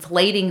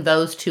conflating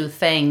those two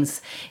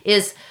things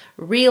is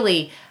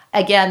really,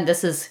 again,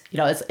 this is,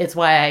 it's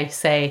why I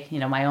say,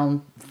 my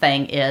own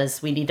thing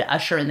is we need to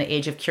usher in the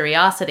age of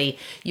curiosity.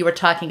 You were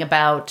talking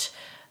about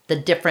the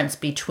difference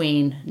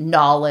between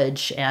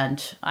knowledge,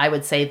 and I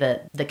would say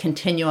that the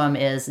continuum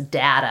is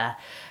data.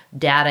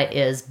 Data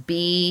is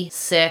B,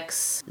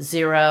 6,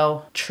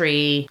 0,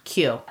 tree,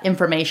 Q.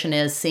 Information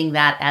is seeing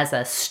that as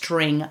a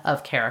string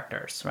of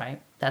characters,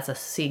 right? That's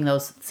seeing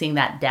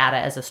that data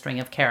as a string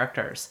of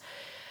characters.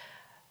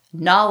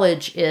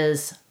 Knowledge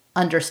is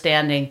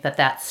understanding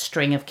that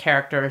string of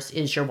characters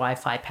is your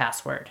Wi-Fi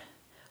password.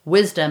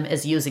 Wisdom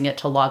is using it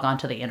to log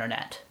onto the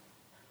internet.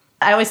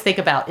 I always think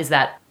about, is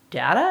that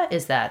data?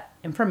 Is that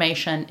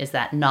information? Is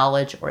that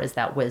knowledge? Or is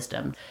that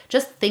wisdom?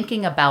 Just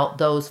thinking about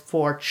those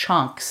 4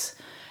 chunks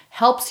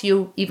helps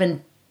you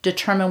even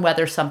determine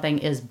whether something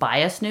is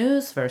biased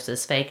news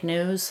versus fake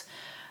news.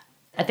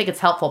 I think it's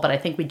helpful, but I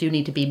think we do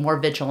need to be more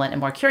vigilant and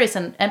more curious.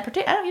 And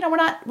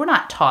we're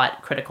not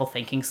taught critical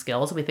thinking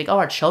skills. We think,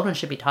 our children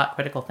should be taught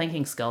critical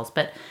thinking skills,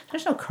 but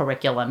there's no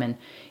curriculum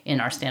in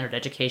our standard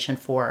education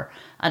for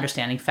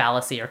understanding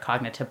fallacy or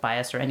cognitive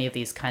bias or any of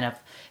these kind of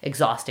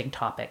exhausting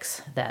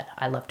topics that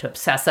I love to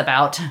obsess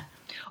about.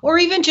 Or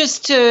even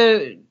just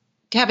to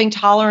having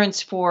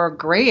tolerance for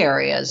gray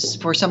areas,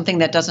 for something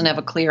that doesn't have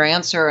a clear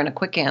answer and a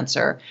quick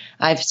answer.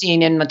 I've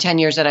seen in the 10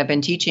 years that I've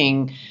been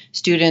teaching,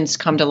 students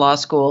come to law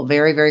school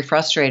very, very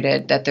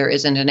frustrated that there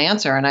isn't an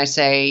answer. And I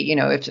say,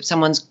 if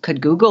someone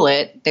could Google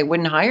it, they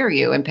wouldn't hire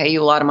you and pay you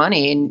a lot of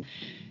money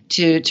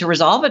to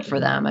resolve it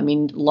for them. I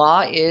mean,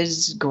 law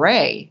is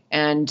gray.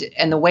 And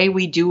the way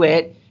we do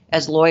it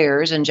as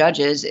lawyers and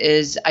judges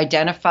is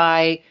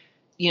identify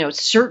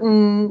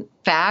certain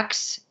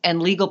facts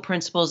and legal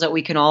principles that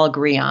we can all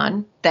agree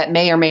on that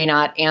may or may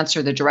not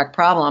answer the direct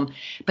problem,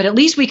 but at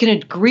least we can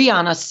agree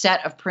on a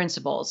set of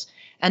principles.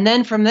 And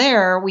then from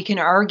there, we can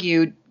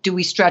argue, do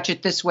we stretch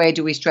it this way?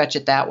 Do we stretch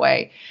it that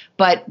way?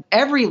 But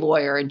every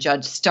lawyer and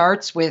judge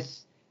starts with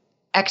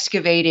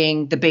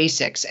excavating the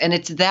basics. And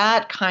it's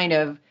that kind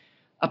of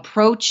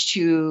approach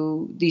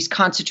to these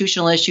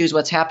constitutional issues,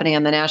 what's happening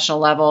on the national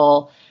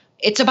level.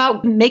 It's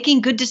about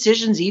making good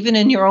decisions even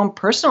in your own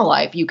personal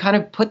life. You kind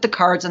of put the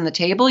cards on the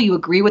table. You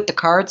agree what the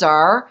cards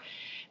are.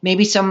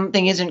 Maybe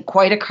something isn't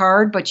quite a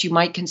card, but you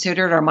might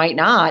consider it or might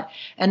not.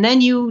 And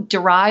then you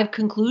derive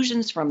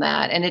conclusions from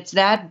that. And it's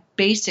that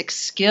basic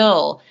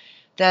skill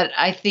that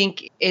I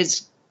think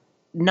is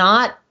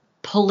not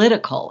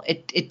political.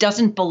 It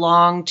doesn't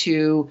belong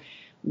to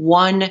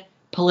one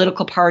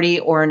political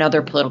party or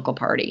another political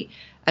party.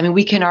 I mean,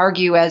 we can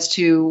argue as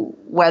to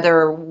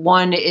whether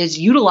one is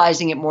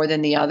utilizing it more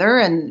than the other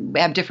and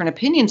have different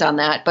opinions on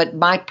that. But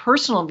my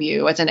personal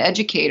view as an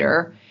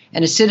educator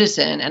and a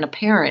citizen and a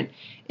parent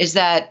is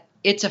that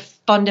it's a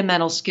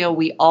fundamental skill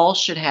we all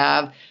should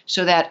have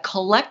so that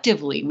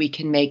collectively we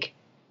can make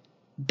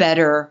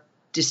better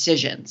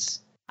decisions.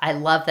 I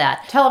love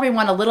that. Tell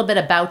everyone a little bit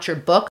about your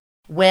book,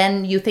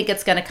 when you think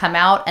it's going to come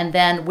out, and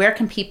then where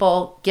can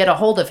people get a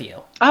hold of you?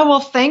 Oh, well,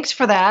 thanks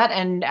for that.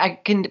 And I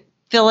can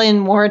fill in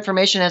more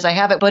information as I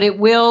have it, but it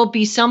will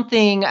be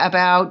something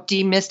about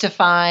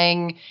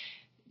demystifying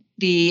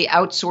the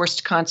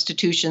outsourced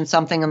Constitution,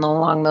 something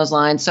along those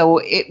lines. So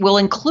it will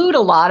include a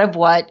lot of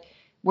what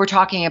we're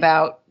talking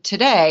about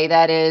today.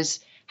 That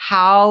is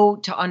how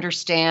to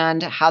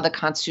understand how the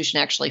Constitution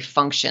actually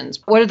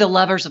functions. What are the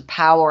levers of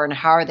power and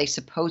how are they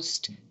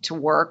supposed to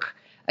work,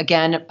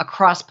 again,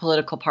 across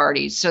political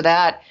parties, so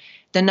that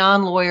the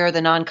non-lawyer, the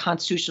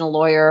non-constitutional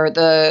lawyer,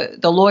 the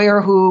lawyer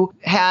who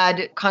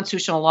had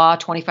constitutional law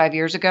 25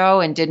 years ago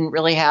and didn't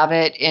really have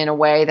it in a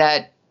way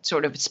that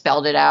sort of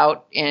spelled it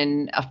out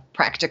in a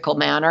practical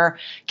manner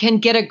can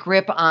get a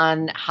grip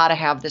on how to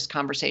have this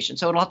conversation.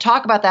 So it'll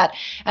talk about that.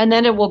 And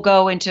then it will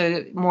go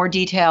into more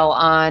detail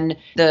on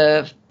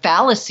the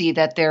fallacy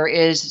that there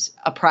is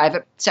a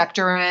private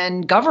sector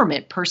and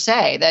government per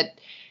se, that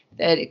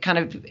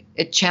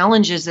it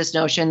challenges this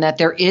notion that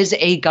there is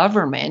a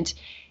government,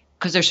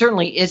 because there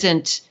certainly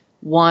isn't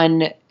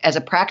one as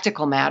a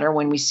practical matter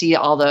when we see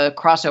all the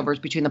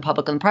crossovers between the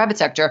public and the private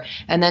sector,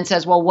 and then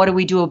says, well, what do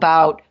we do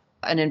about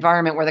an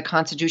environment where the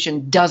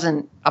Constitution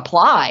doesn't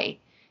apply?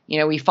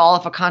 We fall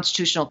off a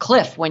constitutional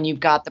cliff when you've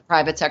got the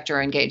private sector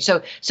engaged.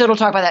 So it'll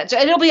talk about that. So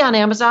it'll be on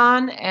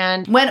Amazon.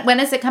 And when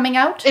is it coming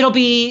out? It'll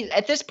be,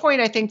 at this point,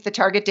 I think the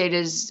target date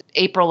is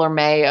April or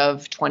May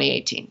of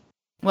 2018.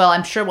 Well,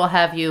 I'm sure we'll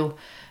have you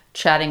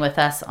chatting with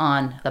us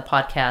on the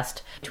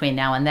podcast between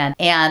now and then.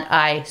 And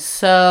I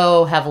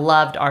so have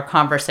loved our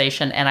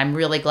conversation, and I'm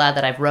really glad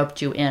that I've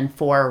roped you in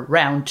for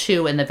round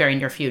 2 in the very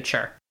near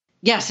future.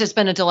 Yes, it's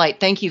been a delight.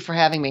 Thank you for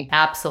having me.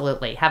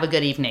 Absolutely. Have a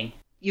good evening.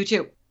 You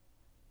too.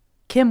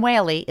 Kim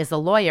Wehle is a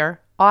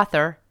lawyer,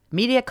 author,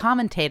 media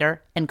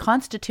commentator, and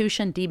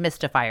Constitution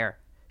demystifier.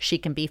 She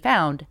can be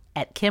found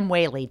at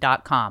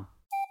kimwehle.com.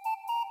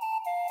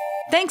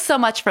 Thanks so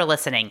much for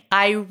listening.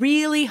 I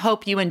really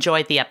hope you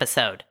enjoyed the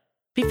episode.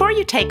 Before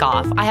you take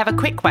off, I have a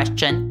quick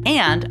question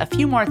and a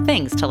few more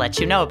things to let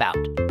you know about.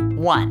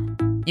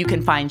 1. You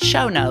can find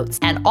show notes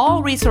and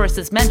all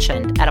resources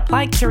mentioned at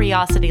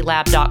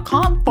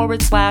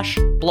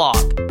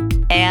appliedcuriositylab.com/blog.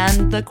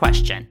 And the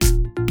question: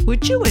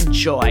 would you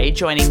enjoy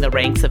joining the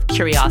ranks of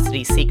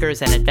curiosity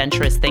seekers and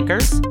adventurous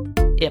thinkers?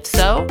 If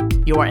so,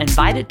 you are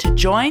invited to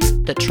join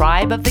the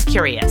Tribe of the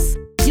Curious.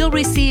 You'll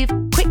receive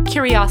Quick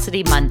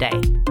Curiosity Monday.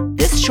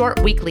 This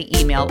short weekly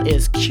email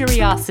is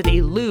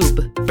curiosity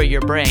lube for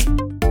your brain.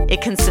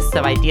 It consists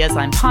of ideas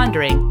I'm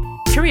pondering,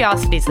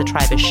 curiosities the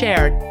tribe has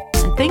shared,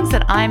 and things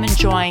that I'm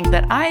enjoying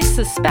that I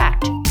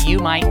suspect you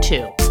might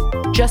too.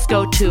 Just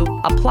go to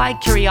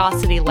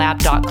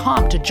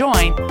appliedcuriositylab.com to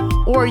join,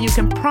 or you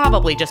can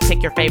probably just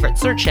pick your favorite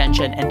search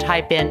engine and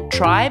type in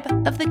Tribe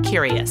of the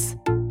Curious.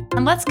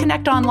 And let's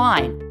connect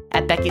online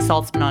at Becky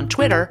Saltzman on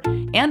Twitter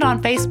and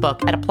on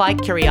Facebook at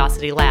Applied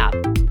Curiosity Lab.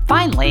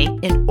 Finally,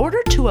 in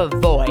order to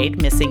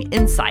avoid missing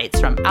insights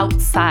from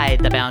outside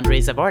the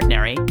boundaries of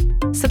ordinary,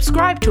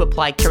 subscribe to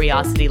Applied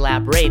Curiosity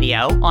Lab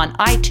Radio on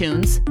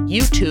iTunes,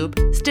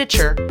 YouTube,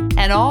 Stitcher,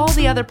 and all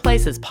the other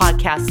places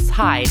podcasts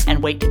hide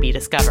and wait to be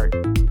discovered.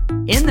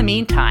 In the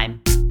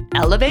meantime,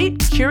 elevate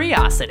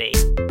curiosity.